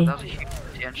crap, that was a huge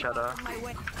TN shadow.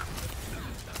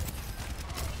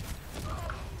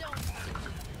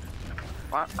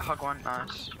 What? Hug one,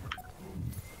 nice.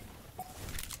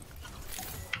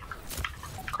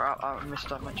 Crap, I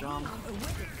missed up my jump.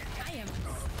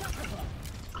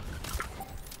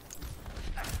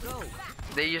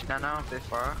 They use nano if they're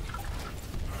far.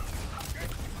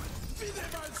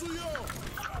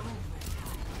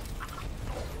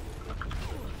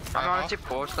 I'm on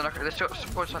support, so there's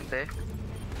support on there.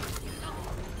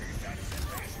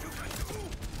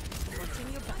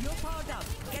 You're powered up.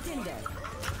 Get in there.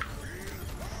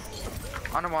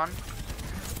 On one.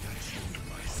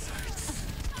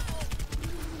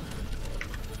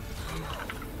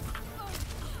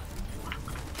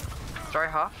 Sorry,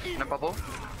 half. No bubble.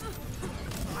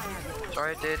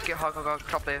 Sorry, did get hug,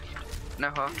 top left. No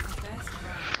hug.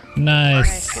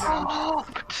 Nice.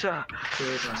 Stopped!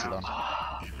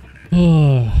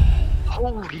 Oh.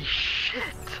 Holy shit!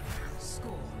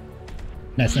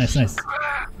 Nice.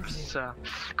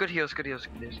 Good heals.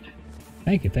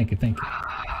 Thank you.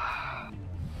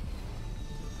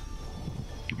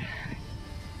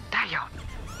 Damn!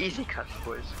 Easy cuts,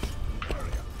 boys.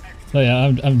 So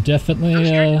yeah, I'm definitely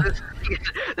The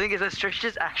thing is, the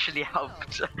stretches actually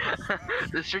helped.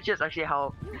 The stretches actually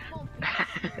helped.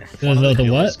 the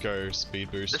Healers what? go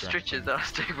speed boost. The or stretches anything. that I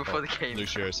was doing before the game.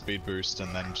 Lucio speed boost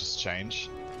and then just change.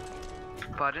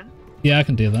 Pardon? Yeah, I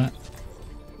can do that.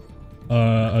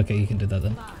 Okay, you can do that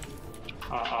then.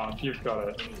 You've got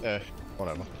it.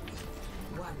 Whatever.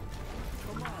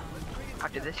 I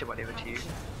did this or whatever to you.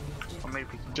 Or maybe.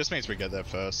 Just means we get there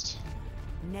first.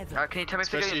 Never. Can you tell me if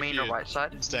they're Especially going if main or you right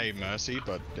side? stay mercy,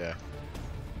 but yeah.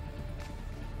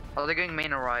 Oh, they're going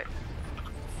main or right?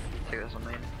 I think that's on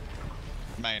main.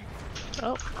 Main.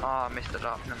 Oh, Oh, I messed it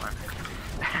up. Never mind.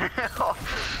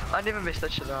 I never messed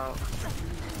that shit up.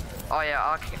 Oh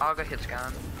yeah, I'll go hit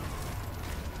scan.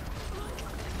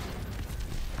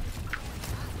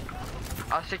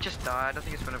 Our stick just died. I don't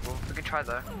think it's winnable. We can try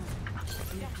though.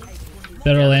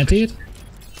 They're all antied?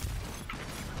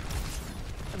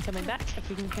 I'm coming back if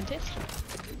we can contest.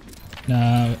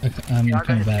 No, I'm Yeah, I'll go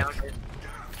coming hit back. scan.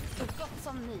 You've got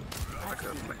some meat. I'll go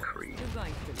with McCree. You're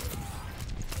going to live.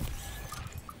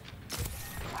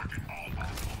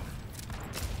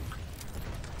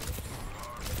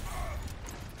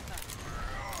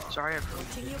 Sorry, I'm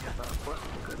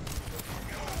good.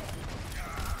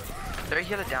 They're a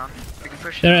healer down. We can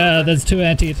push. There's two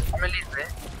antied. I'm gonna leave there.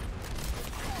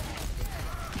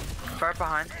 Far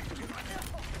behind.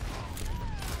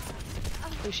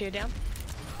 Lucio down.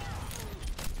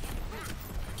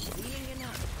 Healing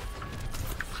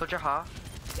enough. Soldier half.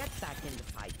 Get back in the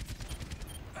fight.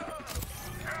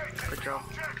 Good job.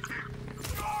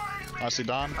 Nicely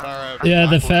done. Farah. Yeah,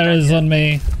 the Farah's on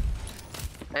me.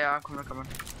 Yeah, I'm coming.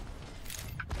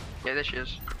 Yeah, there she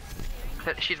is.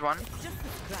 She's one. Just a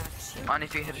scratch. And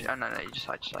if you hit it, oh no, you just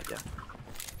side, yeah.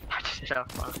 I just hit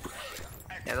off mark.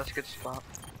 Yeah, that's a good spot.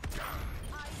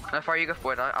 No, far you go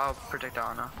forward, I'll protect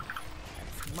Anna.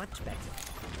 Much better.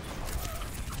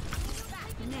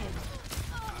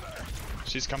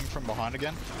 She's coming from behind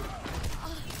again.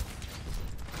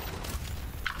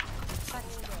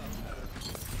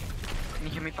 Can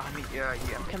you hear me behind me? Yeah.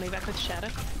 Coming back with Shadow.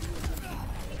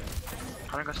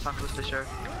 I don't got stun for this to show.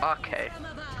 Okay.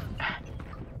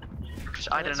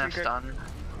 I don't have stun.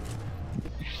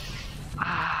 I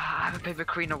haven't played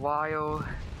McCree in a while.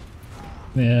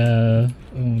 Yeah.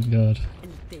 Oh god.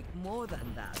 And take more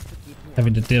than that to keep me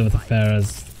Having to on deal with the fight.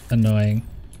 Farah's annoying.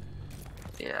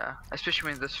 Yeah,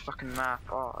 especially with this fucking map.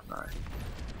 Oh no.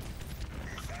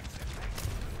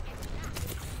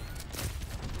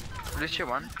 Lucio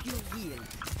one. You heal.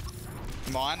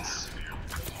 Mines.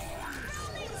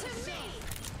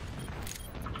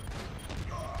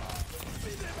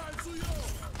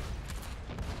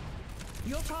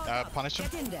 You're caught up. Punish him.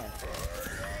 Get in there.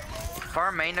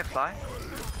 Far main no fly.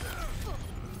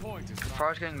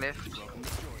 Far's going left.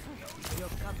 You're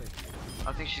covered.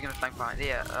 I think she's gonna flank behind.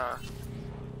 Yeah,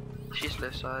 she's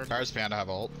left side. Farah's bound to have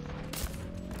ult.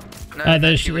 No,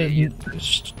 There she really she is.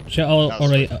 she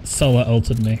already solo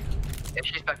ulted me. Yeah,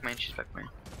 she's back main.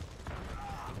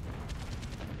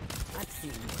 I've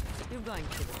seen you. You're going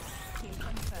to live.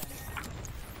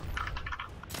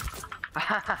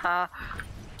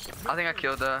 I think I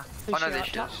killed her. Oh no, there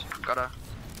she is. Got her.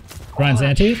 Ryan's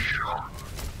anti?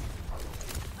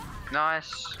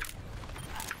 Nice.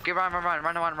 Get run.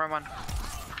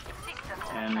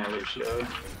 And Lucio.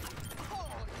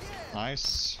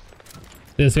 Nice.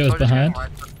 This goes Soldier's behind. going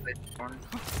wide.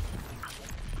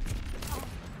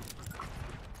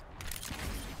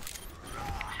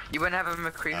 You wouldn't have a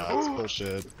McCree. That's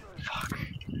bullshit. Fuck.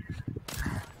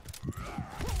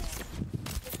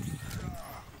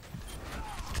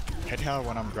 Hate how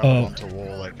when I'm grabbed onto a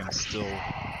wall, they can still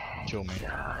kill me.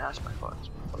 Yeah, that's my fault.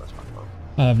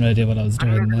 I have no idea what I was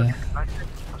doing there. What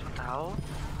the hell?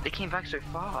 They came back so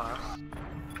far.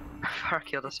 Farah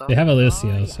killed us all. They have a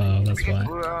Lucio, so that's why.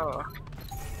 Whoa.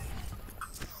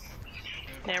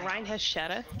 Now Ryan has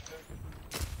Shadow.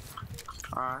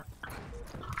 Alright.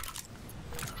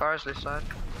 Farah's left side.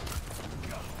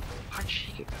 How'd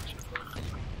she get back so far?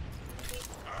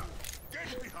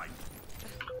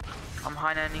 I'm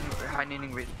high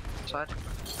nailing red side.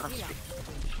 Can't speak.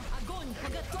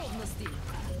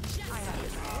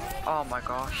 Oh my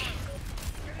gosh.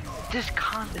 This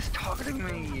cunt is targeting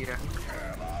me.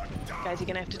 Guys, you're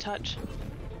gonna have to touch.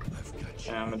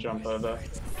 Yeah, I'm gonna jump over.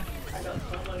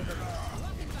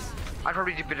 I'd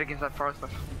probably do better against that forest, but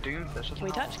Doomfish. Can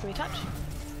we touch?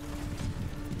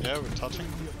 Yeah, we're touching.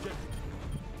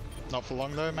 Not for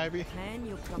long though, maybe. Plan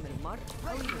you come in march.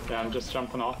 Yeah, I'm just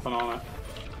jumping off and on it.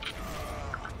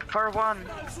 Farah one.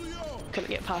 Couldn't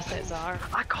get past that Zara.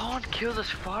 I can't kill this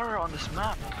Farah on this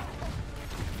map.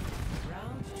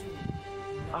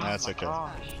 Oh That's my okay.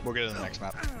 gosh. We'll get it in the next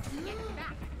map.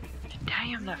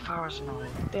 Damn, that far is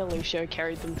annoying. Their Lucio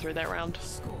carried them through that round.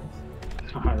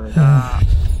 I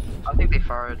think they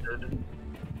forwarded.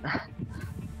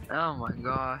 Oh my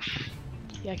gosh.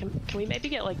 Yeah, can we maybe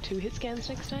get like 2 hit scans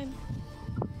next time?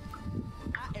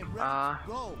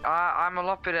 I'm a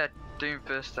lot better at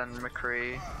Doomfist than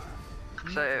McCree.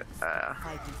 So,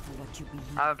 Fighting for what you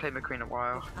believe. I haven't played McCree in a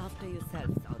while. After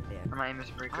yourselves out there. My aim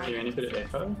isn't very Do you good. any bit of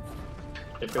Echo?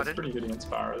 Echo's Pardon? pretty good against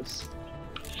Pharahs.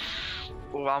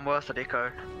 Oh, I'm worse at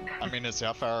Echo. I mean, is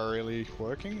our Farah really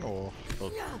working, or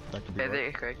that could be Yeah, there right?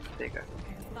 you go. There you go.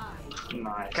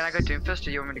 Nice. Can I go Doomfist or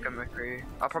you want me to go McCree?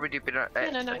 I'll probably do better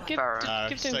at No, give Farah.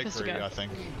 give Stay Doomfist a free, go. I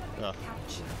think. Yeah,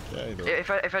 either way.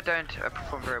 If I don't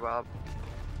perform very well,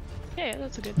 Yeah,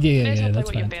 that's a good. Yeah, May as well play that's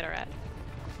what you're fine. better at.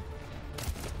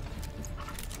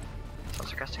 I'll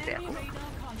sarcastic down.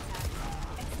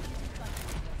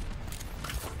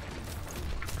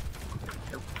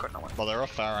 Nope, got no one. Well, they're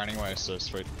off Farah anyway, so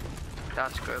sweet.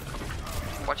 That's good.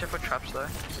 Watch out for traps though.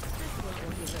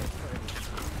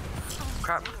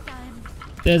 Crap.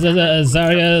 There's a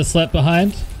Zarya slept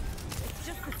behind. Just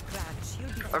a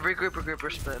scratch. You'll be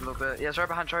Regroup, split a little bit. Yeah, sorry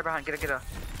behind, get her.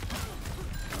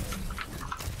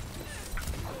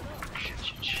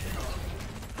 Shit.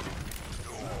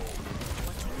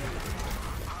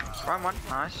 Round one,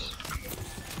 nice.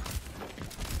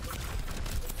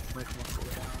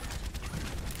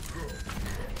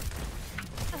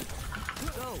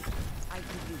 go. I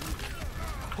give you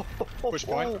Push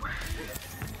point.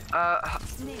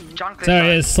 Junk this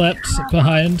Zarya side. slept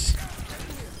behind.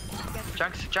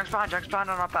 Junk's behind on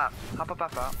our back.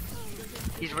 Up.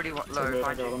 He's really low. So good,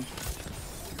 I Behind got you. him.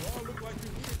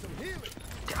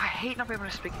 I hate not being able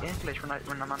to speak English when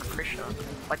I'm under pressure.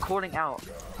 Like calling out,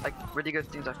 like really good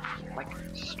things like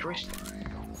stress.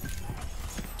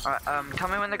 Alright, tell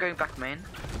me when they're going back main,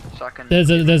 so I can. There's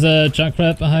a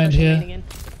Junkrat behind Push lane here. again.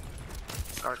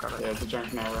 Got it. Yeah, it's a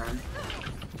junk now round.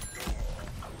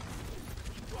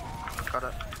 Got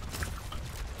it.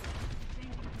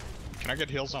 Can I get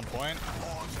heals on point?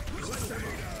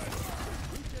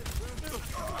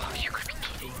 Oh, you could be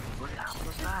kidding me. What the hell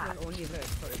was that? only hurt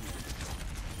for a minute.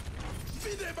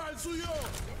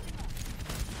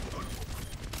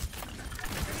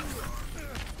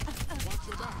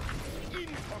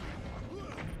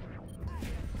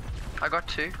 I got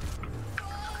 2.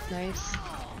 Nice.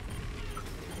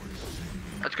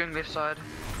 It's going left side.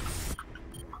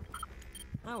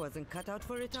 I wasn't cut out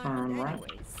for retirement Right. anyways.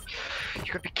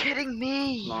 You could be kidding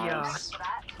me. Nice.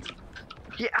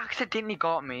 He accidentally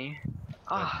got me.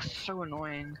 Ah, so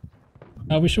annoying.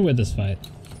 Oh, we should win this fight.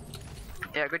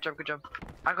 Yeah, good job.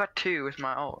 I got 2 with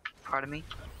my ult. Proud of me.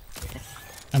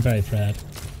 I'm very proud.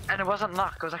 And it wasn't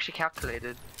luck, it was actually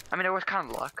calculated. I mean, it was kind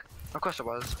of luck. Of course it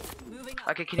was.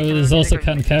 Okay, can It you was also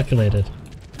kind of calculated.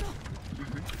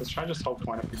 Let's try just hold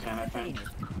point if we can, I think.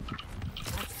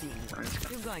 I've seen you.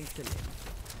 You're going to live.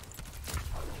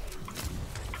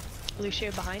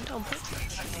 Lucio behind on point.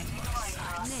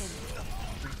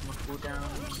 Cool down.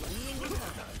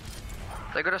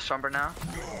 They got a Sombra now.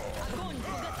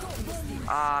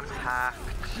 I'm hacked.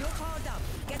 You're powered up.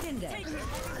 Get in there.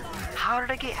 How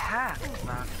did I get hacked,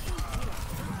 man?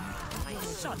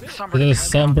 Sombra There's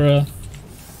didn't come. Sombra.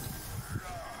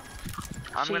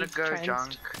 I'm gonna She's go tranced.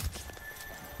 junk.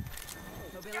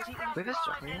 Where is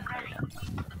junk?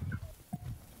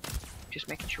 Just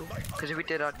making sure. Because if we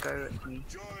did, I'd go with me.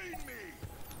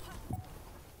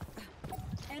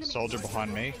 Soldier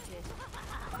behind me.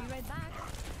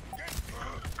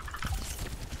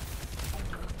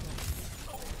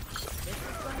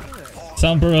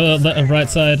 Sombra right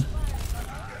side.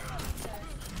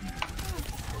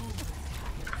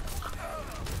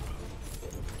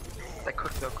 They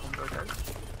could go combo though.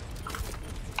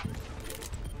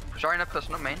 Sorry, no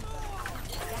personal main.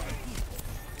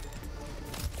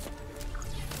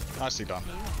 Nicely done.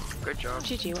 Good job.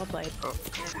 GG, well played. Oh.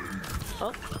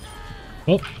 Oh,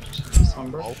 Oh,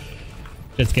 Somber.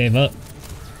 just gave up.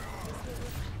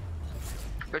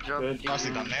 Good job. Good.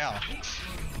 Nicely done now.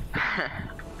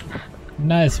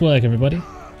 Nice work, everybody.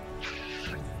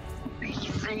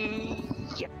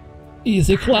 Easy.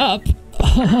 Easy clap.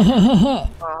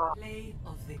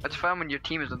 It's fun when your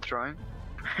team isn't throwing.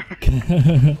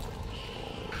 Want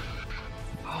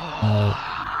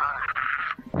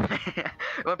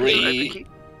to play open key?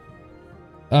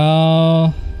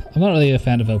 I'm not really a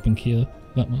fan of open queue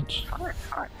that much. Alright,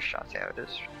 shot how it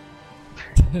is.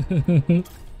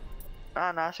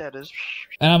 Ah, nice how it is.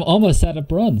 And I'm almost out of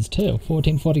bronze too.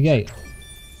 1448.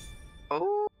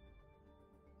 Oh,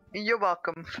 you're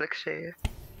welcome, Flixie.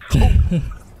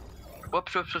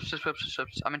 Whoops.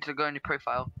 I meant to go on your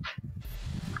profile.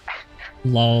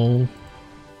 Lol.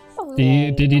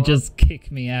 Did you just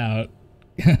kick me out?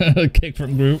 Kick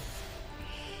from group?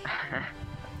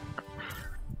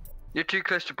 You're too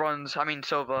close to bronze. I mean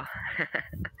silver.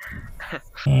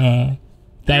 That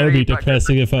would be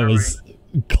depressing if I was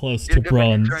close to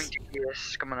bronze.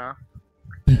 Yes, come on now.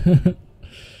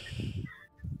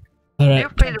 Alright.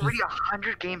 You've played already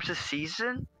 100 games this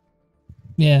season?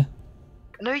 Yeah.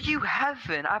 No, you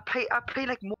haven't. I play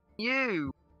like more than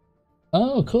you.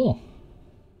 Oh, cool.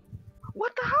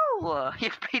 What the hell?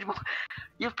 You've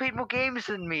played more games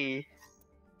than me.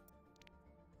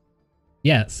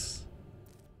 Yes.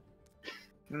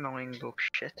 Annoying little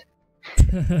shit.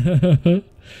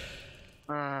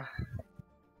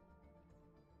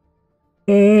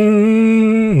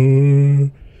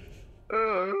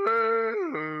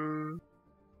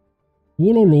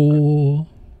 Wololo.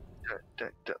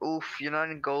 Oof, you're not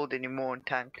in gold anymore in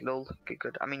tank, lol. Okay,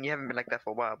 good. I mean, you haven't been like that for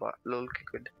a while, but lol, okay,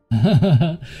 good.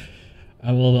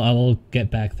 I will get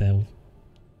back there.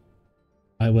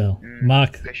 I will.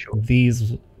 Mark sure.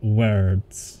 these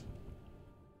words.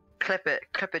 Clip it,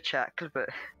 chat, clip it.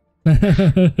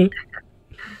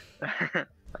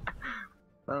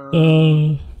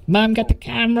 Mom, get the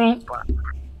camera.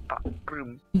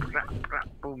 Boom,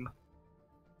 boom.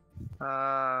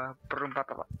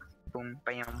 Boom,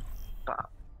 bam, bam.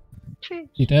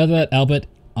 You know that Albert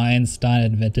Einstein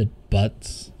invented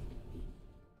butts?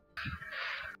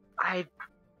 I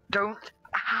don't.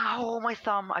 Ow, my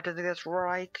thumb. I don't think that's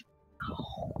right.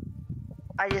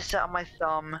 I just sat on my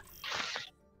thumb.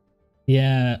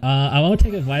 Yeah, I won't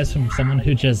take advice from someone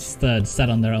who just sat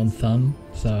on their own thumb.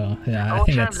 So yeah, I think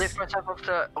was that's. trying to lift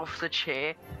myself off the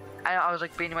chair, and I was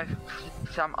like bending my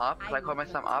thumb up, like hold my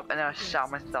thumb up, and then I sat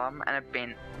on my thumb and it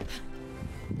bent.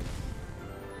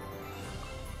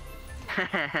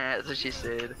 That's what she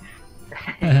said.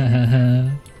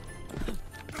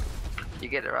 You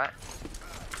get it, right?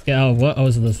 Yeah, oh, what? I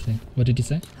was listening. What did you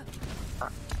say?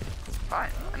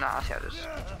 Fine. No, I'll see how this.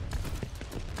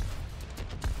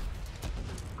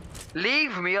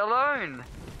 Leave me alone!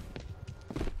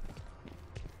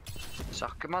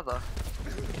 Suck your mother.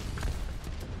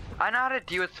 I know how to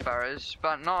deal with sparrows,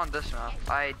 but not on this map.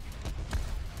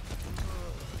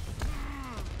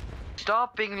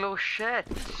 Stop being little shit!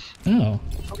 Oh.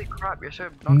 Holy crap, you're so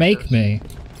obnoxious. Make me.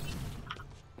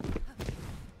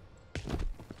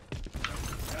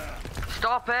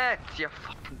 Stop it, you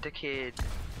fucking dickhead.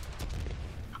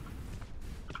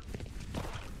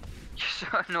 You're so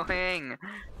annoying.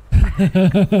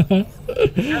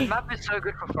 That map is so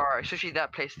good for Farah, especially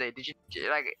that place there.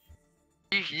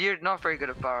 You're not very good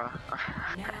at Farah.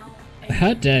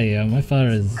 How dare you? My father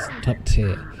is top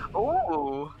tier.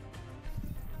 Ooh.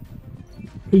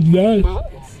 Nice.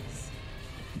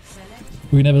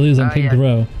 We never lose on King yeah.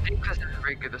 Grow. Because is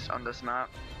very good on this map.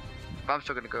 But I'm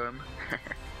still gonna go him.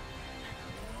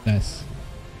 Nice.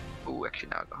 Ooh, actually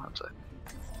now I got Hanzo.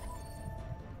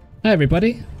 Hi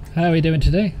everybody. How are we doing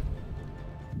today?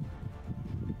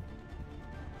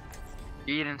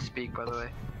 You didn't speak, by the way.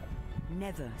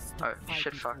 Never stop Oh,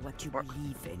 shit, fighting for fuck. what you What?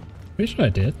 believe in. Pretty sure I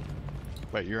did.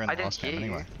 Wait, you're in I the didn't last game hear you.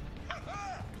 anyway.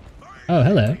 Oh,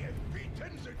 hello.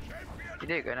 You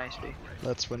did go nicely.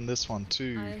 Let's win this one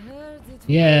too.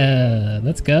 Yeah,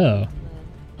 let's go.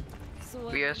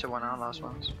 We also won our last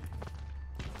ones.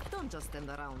 Don't just stand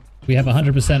around. We have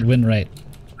 100% win rate.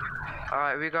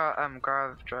 Alright, we got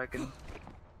Grav Dragon.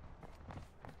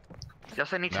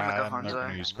 Just I need some Nah, of the I'm not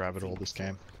gonna Hanzo. use grab it all this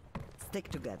game. Stick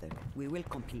together. We will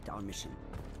complete our mission.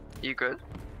 You good?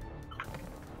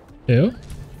 Who?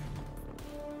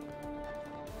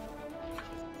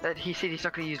 That he said he's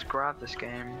not gonna use Grav this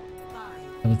game.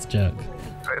 Oh, that's a joke.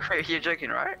 Wait, you're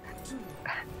joking, right?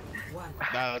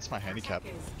 Nah, that's my handicap.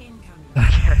 Okay.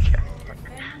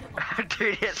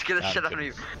 Dude, yeah, scare the I'm shit out of kidding.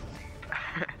 me.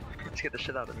 Scare the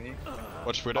shit out of me.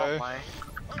 Watch Oh Widow. my.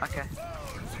 Okay.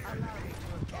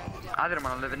 I didn't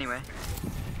want to live anyway.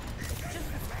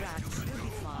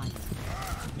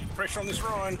 Pressure on this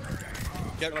Ryan.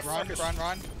 Get run.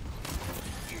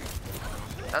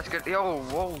 That's good. Yo,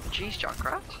 whoa, jeez,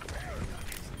 Junkrat.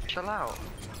 Chill out.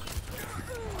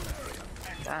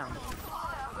 Damn.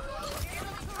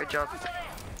 Good job.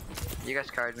 You guys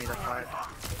carried me that fight.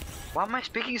 Why am I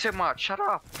speaking so much? Shut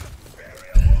up.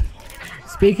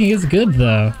 Speaking is good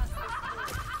though.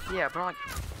 Yeah, but I'm like,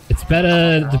 It's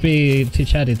better to be too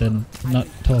chatty than not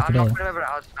talk I'm at all. not good at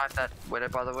outsnipe that Widow,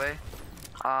 by the way.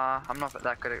 I'm not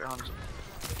that good at Hanzo.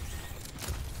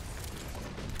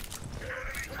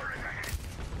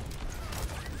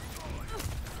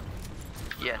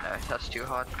 Yeah, no, that's too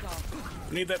hard.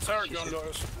 Need that turret gun,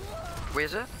 guys. Where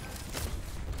is it?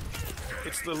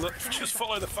 It's the just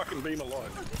follow the fucking beam of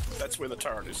light. That's where the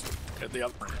turret is. At the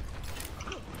other end.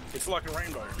 It's like a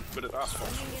rainbow, but it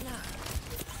asphalt.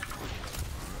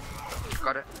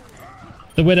 Got it.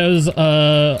 The widows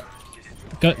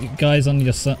got guys on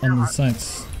your on the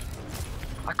sites.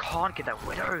 I can't get that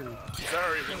widow.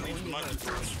 Sorry, we need monkey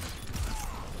for us.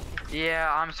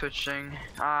 Yeah, I'm switching.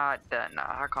 Nah,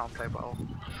 I can't play well.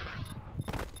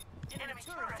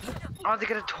 Oh, they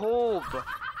get a torb.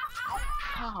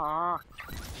 Fuck.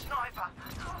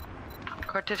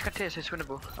 Contest, it's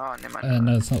winnable. Oh, never mind.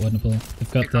 No, it's not winnable.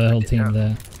 They've got the whole team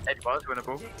there. It was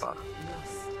winnable, but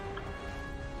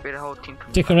we had a whole team.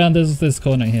 Stick around this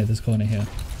corner here.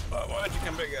 Why'd you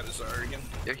come back out of Zara again?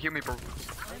 Yo, hear me, bro.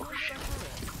 Oh, shit.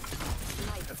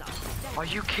 Are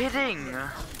you kidding?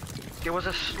 There was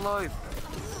a slope.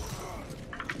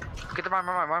 Get the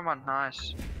run.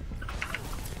 Nice.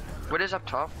 What is up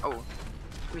top? Oh,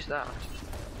 who's that?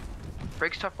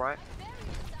 Breaks top right.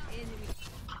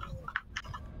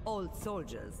 Old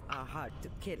soldiers are hard to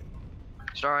kill.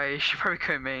 Sorry, she probably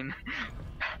couldn't mean.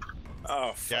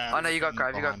 Oh, fuck. Yeah, Oh no, you got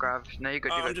grabbed. No, you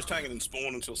got. I'm just taking in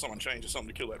spawn until someone changes something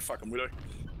to kill that fucking widow.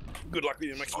 Good luck with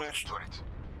your mix smash.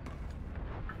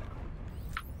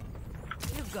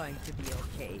 You're going to be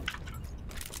okay.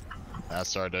 Ah,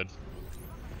 sorry, dude.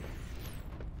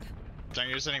 Don't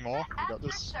use any more. You got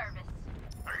this.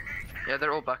 Yeah,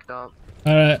 they're all backed up.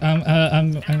 All right,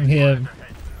 I'm here.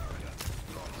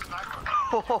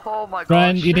 Oh my god.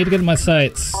 Brian, you need to get in my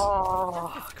sights.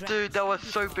 Oh, dude, that was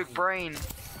so big brain.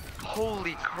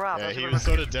 Holy crap. Yeah, he was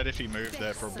sort of dead if he moved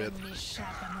there for a bit.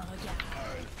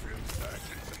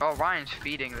 Oh, Ryan's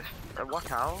feeding this. What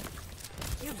hell?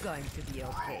 You're going to be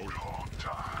okay.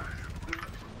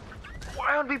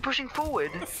 Why aren't we pushing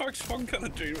forward? What the fuck's fun gonna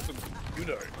do with a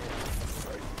widow?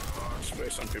 I swear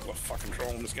some people are fucking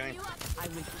trolling this game. I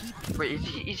will keep. Wait,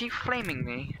 is he flaming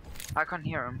me? I can't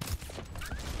hear him.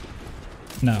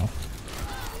 No.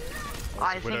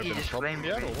 I Widow think he been a just problem flamed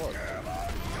yet, me. or what?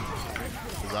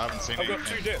 Because I haven't seen I've got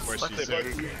anything 2 deaths. where They're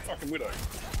she's both fucking widow.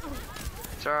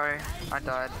 Sorry, I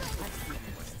died.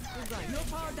 No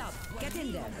powered up. Get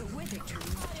in there.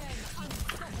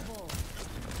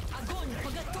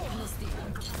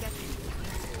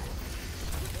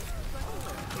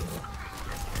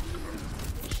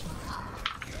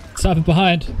 Stop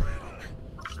behind.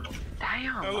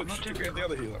 Damn, Oh I'm look, not she doing took out the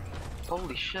other healer.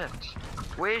 Holy shit.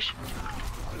 Where's...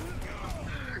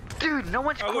 Dude, no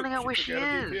one's Oh look, calling out where she she took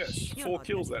out a is. DPS. 4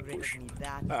 kills that push.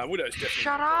 Widow's definitely.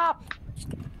 Shut up!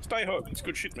 Stay home, it's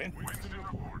good shit, man.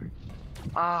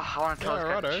 Ah, I want to tell Yeah,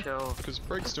 this guy to righto. chill. Because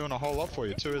Brig's doing a whole lot for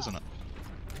you too, isn't it?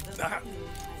 Nah.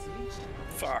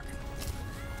 Fuck.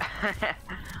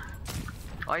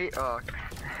 Oh,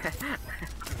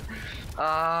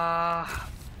 okay.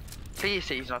 Please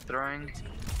say he's not throwing.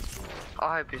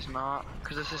 I hope he's not,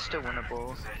 because this is still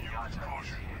winnable.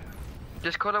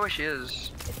 Just call her where she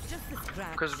is,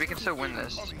 because we can still win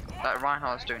this. That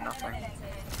Reinhardt's doing nothing.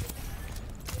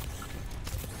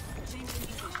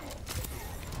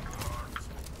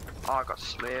 Oh, I got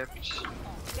slipped.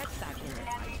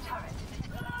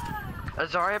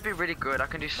 Zarya be really good. I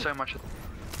can do so much.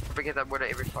 I get that word at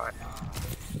every fight.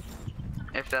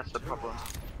 If that's the problem.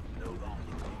 No longer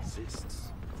exists.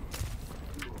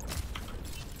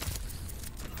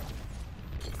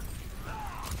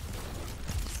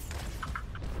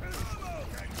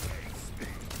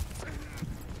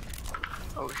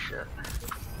 Oh shit.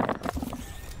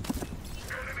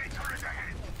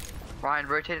 Ryan,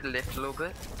 rotate it left a little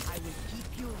bit. I will keep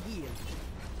you healed.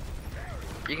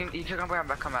 You can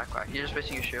come back, right? You're just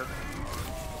wasting your shield.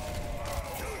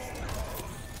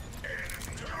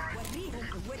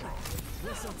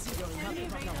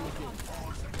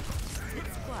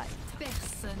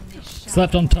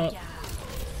 Slept on top.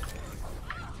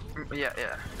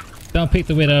 Yeah. Don't peek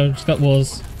the widow. It's got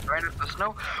walls. Right into the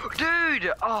snow.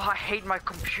 Dude! Oh, I hate my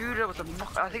computer with the.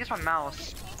 I think it's my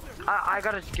mouse. I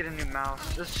gotta get a new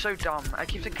mouse. It's so dumb. I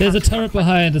keep thinking. There's a turret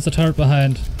behind.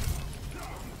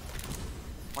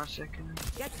 1 second.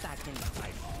 Get back in the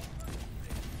fight.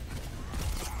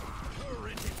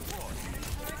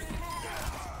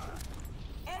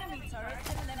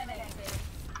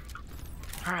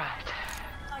 Alright.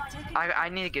 I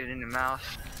need to get a new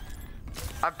mouse.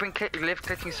 I've been left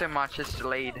clicking so much it's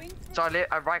delayed. So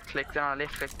I right click, then I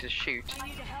left click to shoot.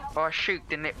 Or I shoot,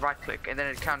 then right click, and then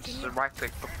it counts as a right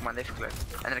click for my left click.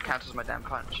 And then it counts as my damn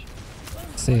punch.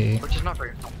 See. Which is not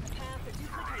very fun.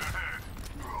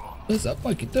 What's that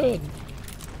monkey doing?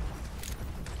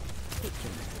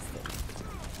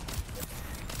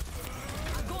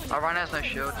 Oh, Ryan has no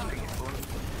shield.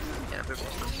 Yeah, but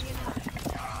what's this?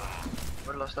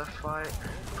 What lost that fight.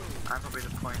 And probably the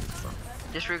point.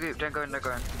 Just regroup, don't go in, don't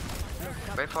go in.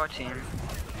 Wait for our team.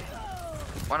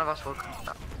 One of us will come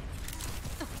down.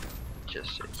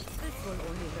 Just sit.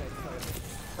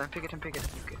 Don't pick it, don't pick it,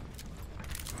 don't pick it.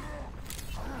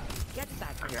 Get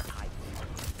back. Okay.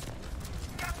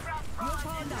 You're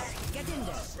powered up. Get in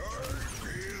there.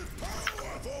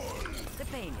 The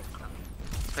pain is coming.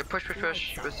 Hey, push,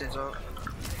 Wiston's up.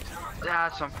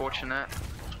 That's unfortunate.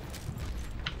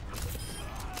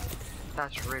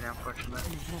 That's really unfortunate.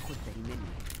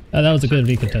 Oh, that was a good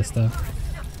recontest though.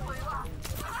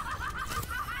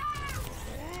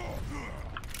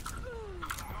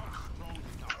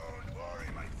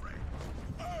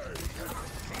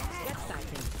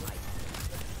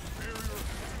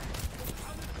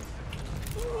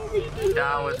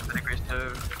 That was a bit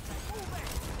aggressive.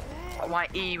 Oh, my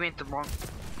E went the wrong.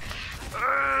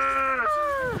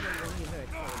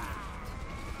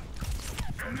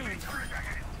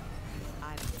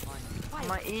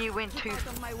 My E went too.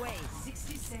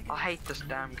 I hate this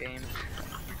damn game.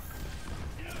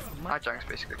 My junk's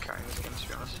basically carrying this game, to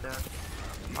be honest.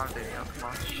 Yeah, I'm doing it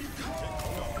much.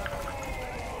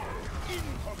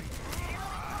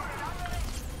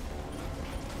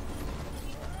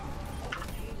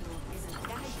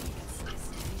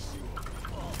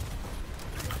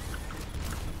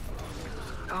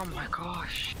 Oh my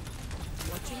gosh.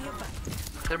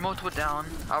 They're multiple down.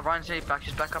 Ryan's nearly back.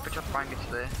 She's back up until Ryan gets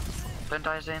there. Don't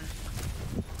die, Zane.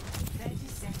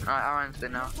 Alright, Ryan's there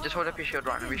now. Just hold up your shield,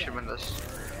 Ryan. We should win this.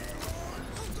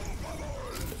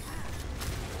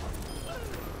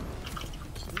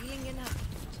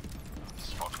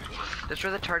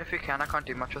 Destroy the turret if you can. I can't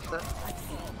do much with it.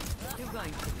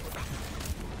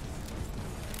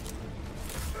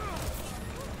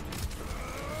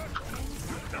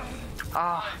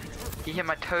 Ah, he hit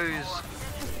my toes.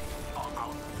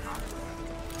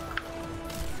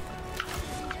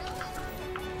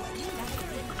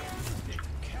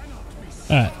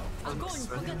 Alright.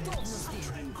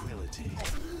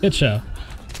 Good show.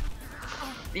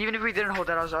 Even if we didn't hold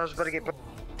that, I was about to get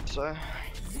so.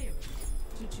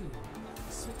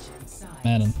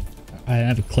 Man, I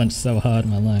haven't clenched so hard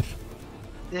in my life.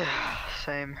 Yeah,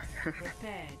 same.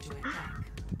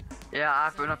 Yeah,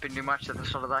 I've not been doing much at the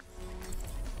start of that.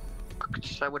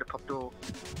 I would have popped all.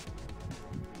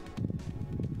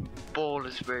 Ball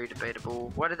is very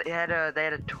debatable. What did they had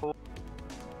a tool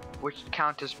which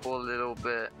counters ball a little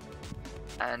bit,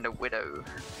 and a widow,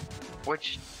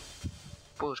 which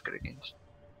ball's good against.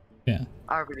 Yeah.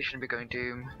 I really shouldn't be going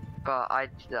Doom, but I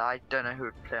don't know who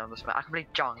would play on this map. I can play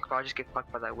Junk, but I just get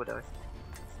fucked by that widow.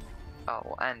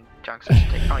 Oh, and Junk's such a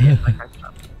take. Oh yeah,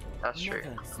 that's true.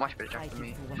 Much better Junk than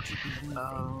me.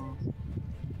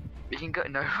 You can go.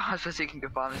 No, I was supposed to say you can go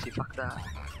pharmacy. Fuck that.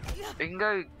 You can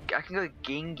go. I can go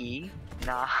Gengi.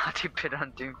 Nah, I do pit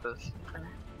on Doomfist.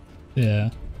 Yeah.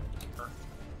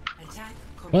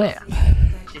 Well,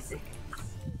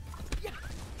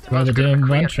 rather doing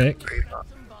one trick.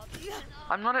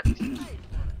 I'm not a.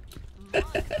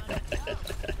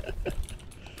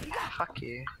 Fuck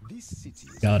you.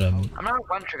 Got him. I'm not a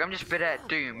one trick. I'm just better at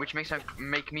Doom, which makes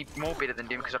me more better than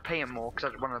Doom because I play him more because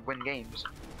I want to win games.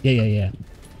 Yeah.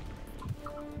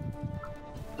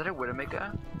 Is that a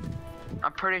Widowmaker?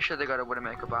 I'm pretty sure they got a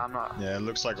Widowmaker, but I'm not. Yeah, it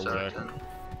looks like a Widow.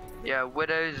 Yeah,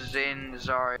 Widow, Zen,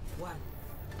 Zarya.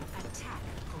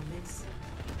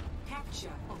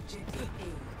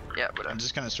 Yeah, Widow. I'm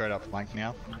just gonna straight up flank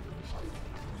now.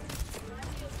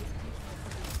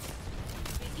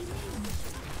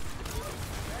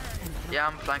 Yeah,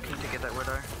 I'm flanking to get that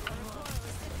Widow.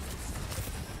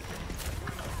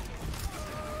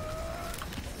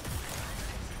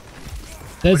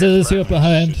 There's others who are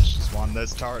behind. Just one.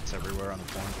 There's turrets everywhere on the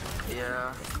point.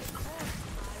 Yeah.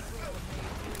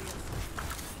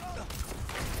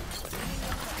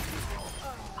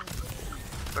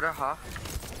 Widow half.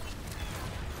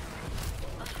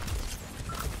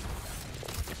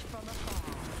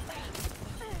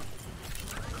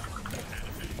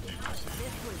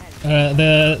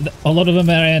 A lot of them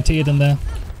are anti-ed in there.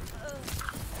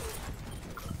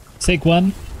 Take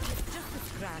one.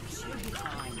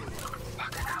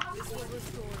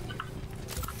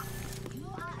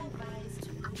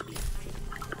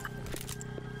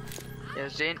 Yeah,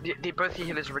 Zen, both the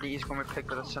healers really easy when we pick,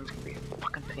 but the sun's gonna be a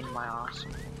fucking pain in my ass.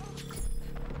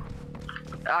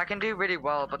 I can do really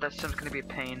well, but that sun's gonna be a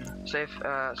pain. So if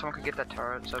someone could get that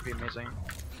turret, that'd be amazing.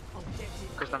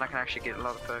 Because then I can actually get a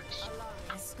lot of perks.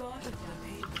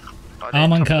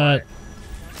 I'm on cut.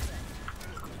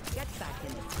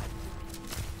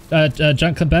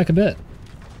 Junk, come back a bit.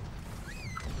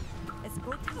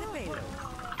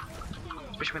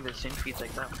 Especially when there's sync feeds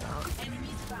like that.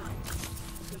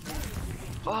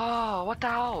 Oh, what the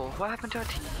hell? What happened to our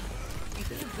team?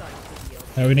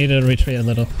 We need to retreat a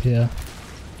little, yeah.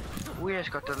 We just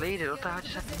got deleted. What the hell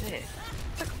just happened there?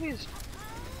 So confused.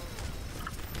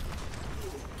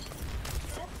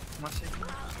 One second.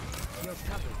 You're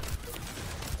covered.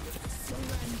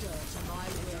 Surrender to my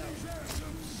will.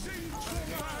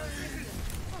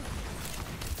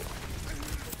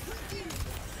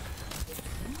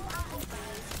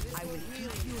 I will heal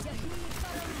you.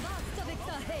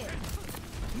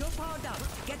 You're powered up.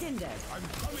 Get in there. I'm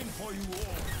coming for you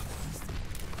all.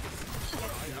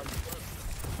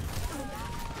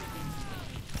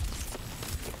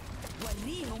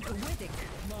 وليهم قوتك.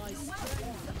 My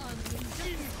strength unleashed.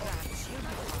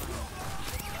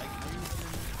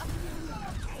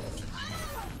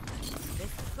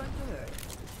 This is going to hurt.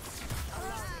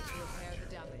 Allow me to repair the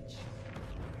damage.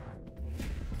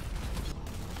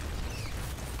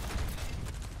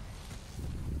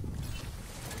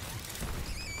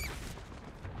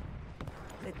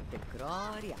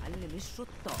 التكرار يعلم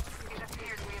الشطار.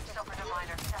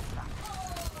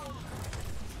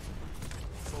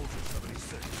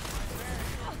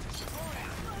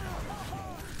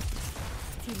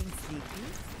 Feeling sleepy?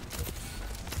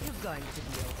 You're going to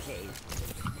be okay.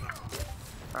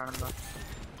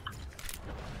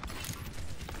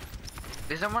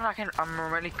 There's someone I'm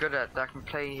really good at that I can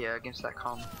play here against that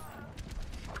calm.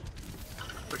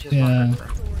 Which is my good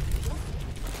thing.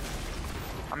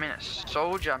 I mean, a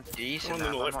soldier, I'm decent at,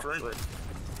 I'm not good.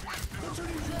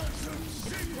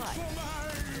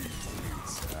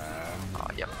 Oh,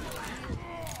 yep.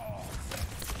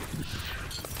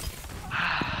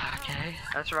 Okay,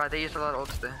 that's right, they used a lot of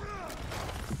ults there.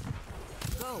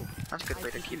 That's a good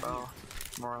way to keep our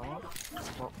morale up.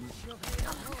 Well,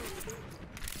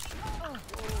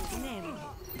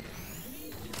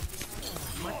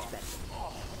 Much better.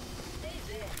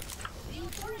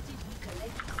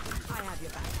 I have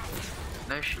your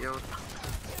back. no shield.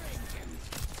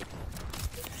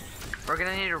 We're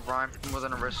gonna need a rhyme more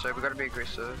than a rest, so we gotta be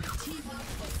aggressive.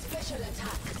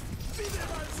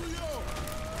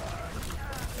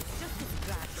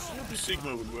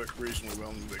 Sigma would work reasonably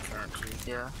well in the current team.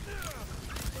 Yeah.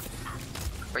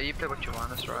 But you play what you want,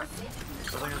 that's right.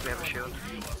 As long as we have a shield.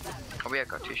 Oh, we have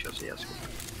got 2 shields, so yeah, that's good.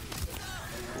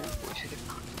 Ooh, we see the...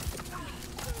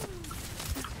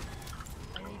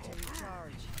 I need to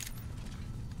recharge.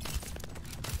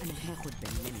 أنا هاخد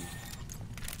بالمني.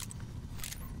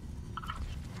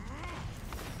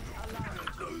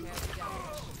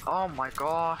 Oh my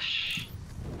gosh.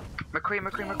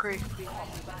 McCree.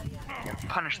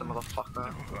 Punish the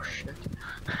motherfucker. Oh shit.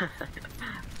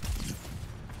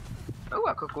 Oh,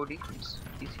 I could go defense.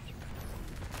 Easy.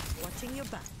 Watching your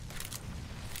back.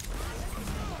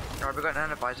 Alright, we got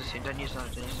an advisor soon. Don't use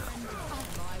that.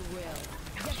 My will.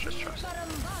 Trust.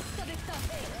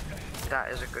 That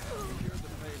is a good.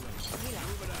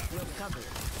 You're covered.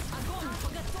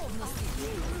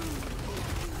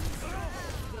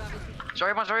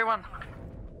 Sorry one.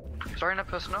 Sorry, no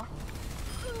personal.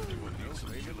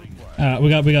 We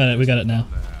got it now.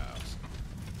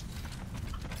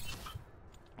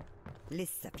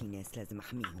 لسه في ناس لازم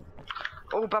أحميهم.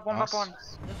 Oh, bap one.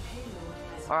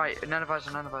 Alright,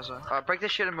 nanovisor. Alright, break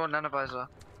this shit and build nanovisor.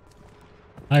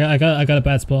 I got a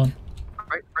bad spawn.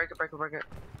 Break it.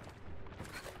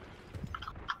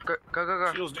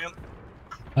 Go. Shields down.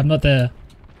 I'm not there.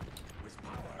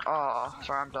 Oh,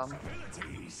 sorry, I'm dumb.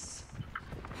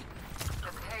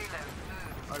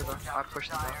 I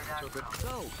pushed them up. It's all good.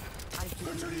 Go.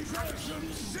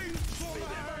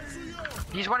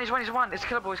 He's one. It's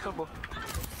killable.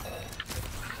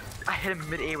 I hit him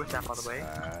mid-air with that, by the way.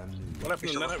 What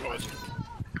happened to nanovisor?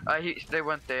 They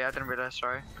weren't there. I didn't realize.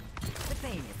 Sorry. The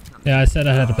pain is coming. Yeah, I said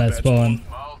I had a bad spawn.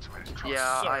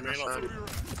 Yeah, Sorry, I man, misheard.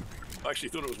 I actually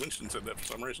thought it was Winston said that for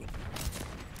some reason.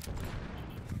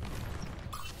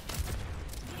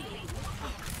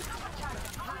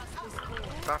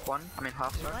 Back one. I mean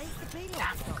half. Sorry. Right the plane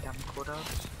Damn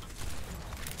quarters.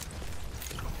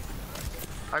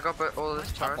 I got all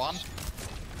this turret. One.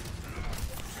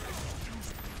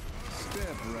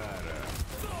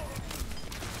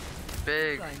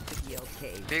 Big. going to be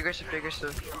okay. Be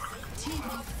aggressive.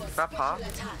 Back half.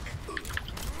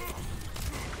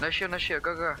 No shield.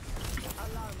 Go.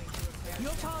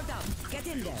 You're powered up. Get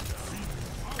in there.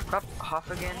 Back half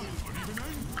again.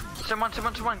 Someone.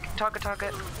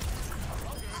 Target.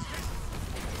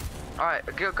 Alright,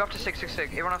 go up to 6.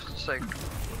 Everyone else to 6.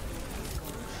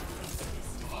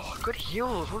 Oh, good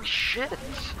heals. Holy shit.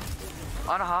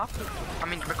 On a half. I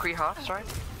mean, McCree half, sorry.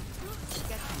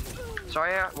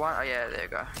 Sorry, one. Oh, yeah, there you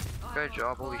go. Good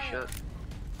job. Holy shit.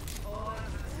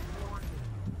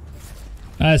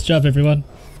 Nice job, everyone.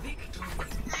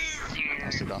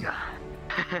 Nicely done.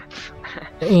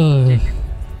 Ugh.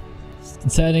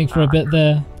 Concerning for a bit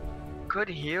there. Good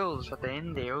heals at the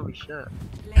end there, holy shit.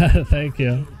 Thank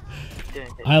you.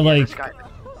 I Yeah, like. This guy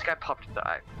popped the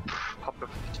popped up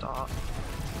at the start.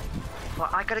 Well,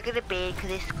 I gotta go to bed because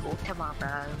it's school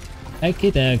tomorrow.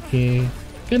 Okie dokie.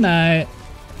 Good night.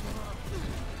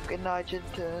 Good night,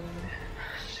 Jinton.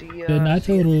 See ya. Good night,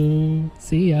 Toru.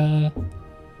 See ya.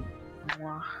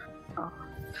 Mwah. Oh.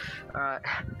 Alright.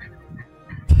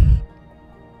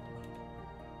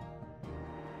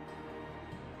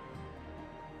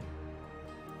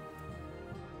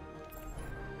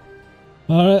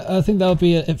 Alright, I think that'll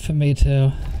be it for me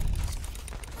too.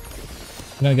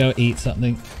 I'm gonna go eat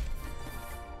something.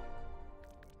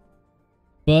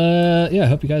 But yeah, I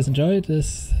hope you guys enjoyed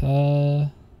this,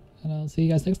 and I'll see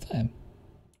you guys next time.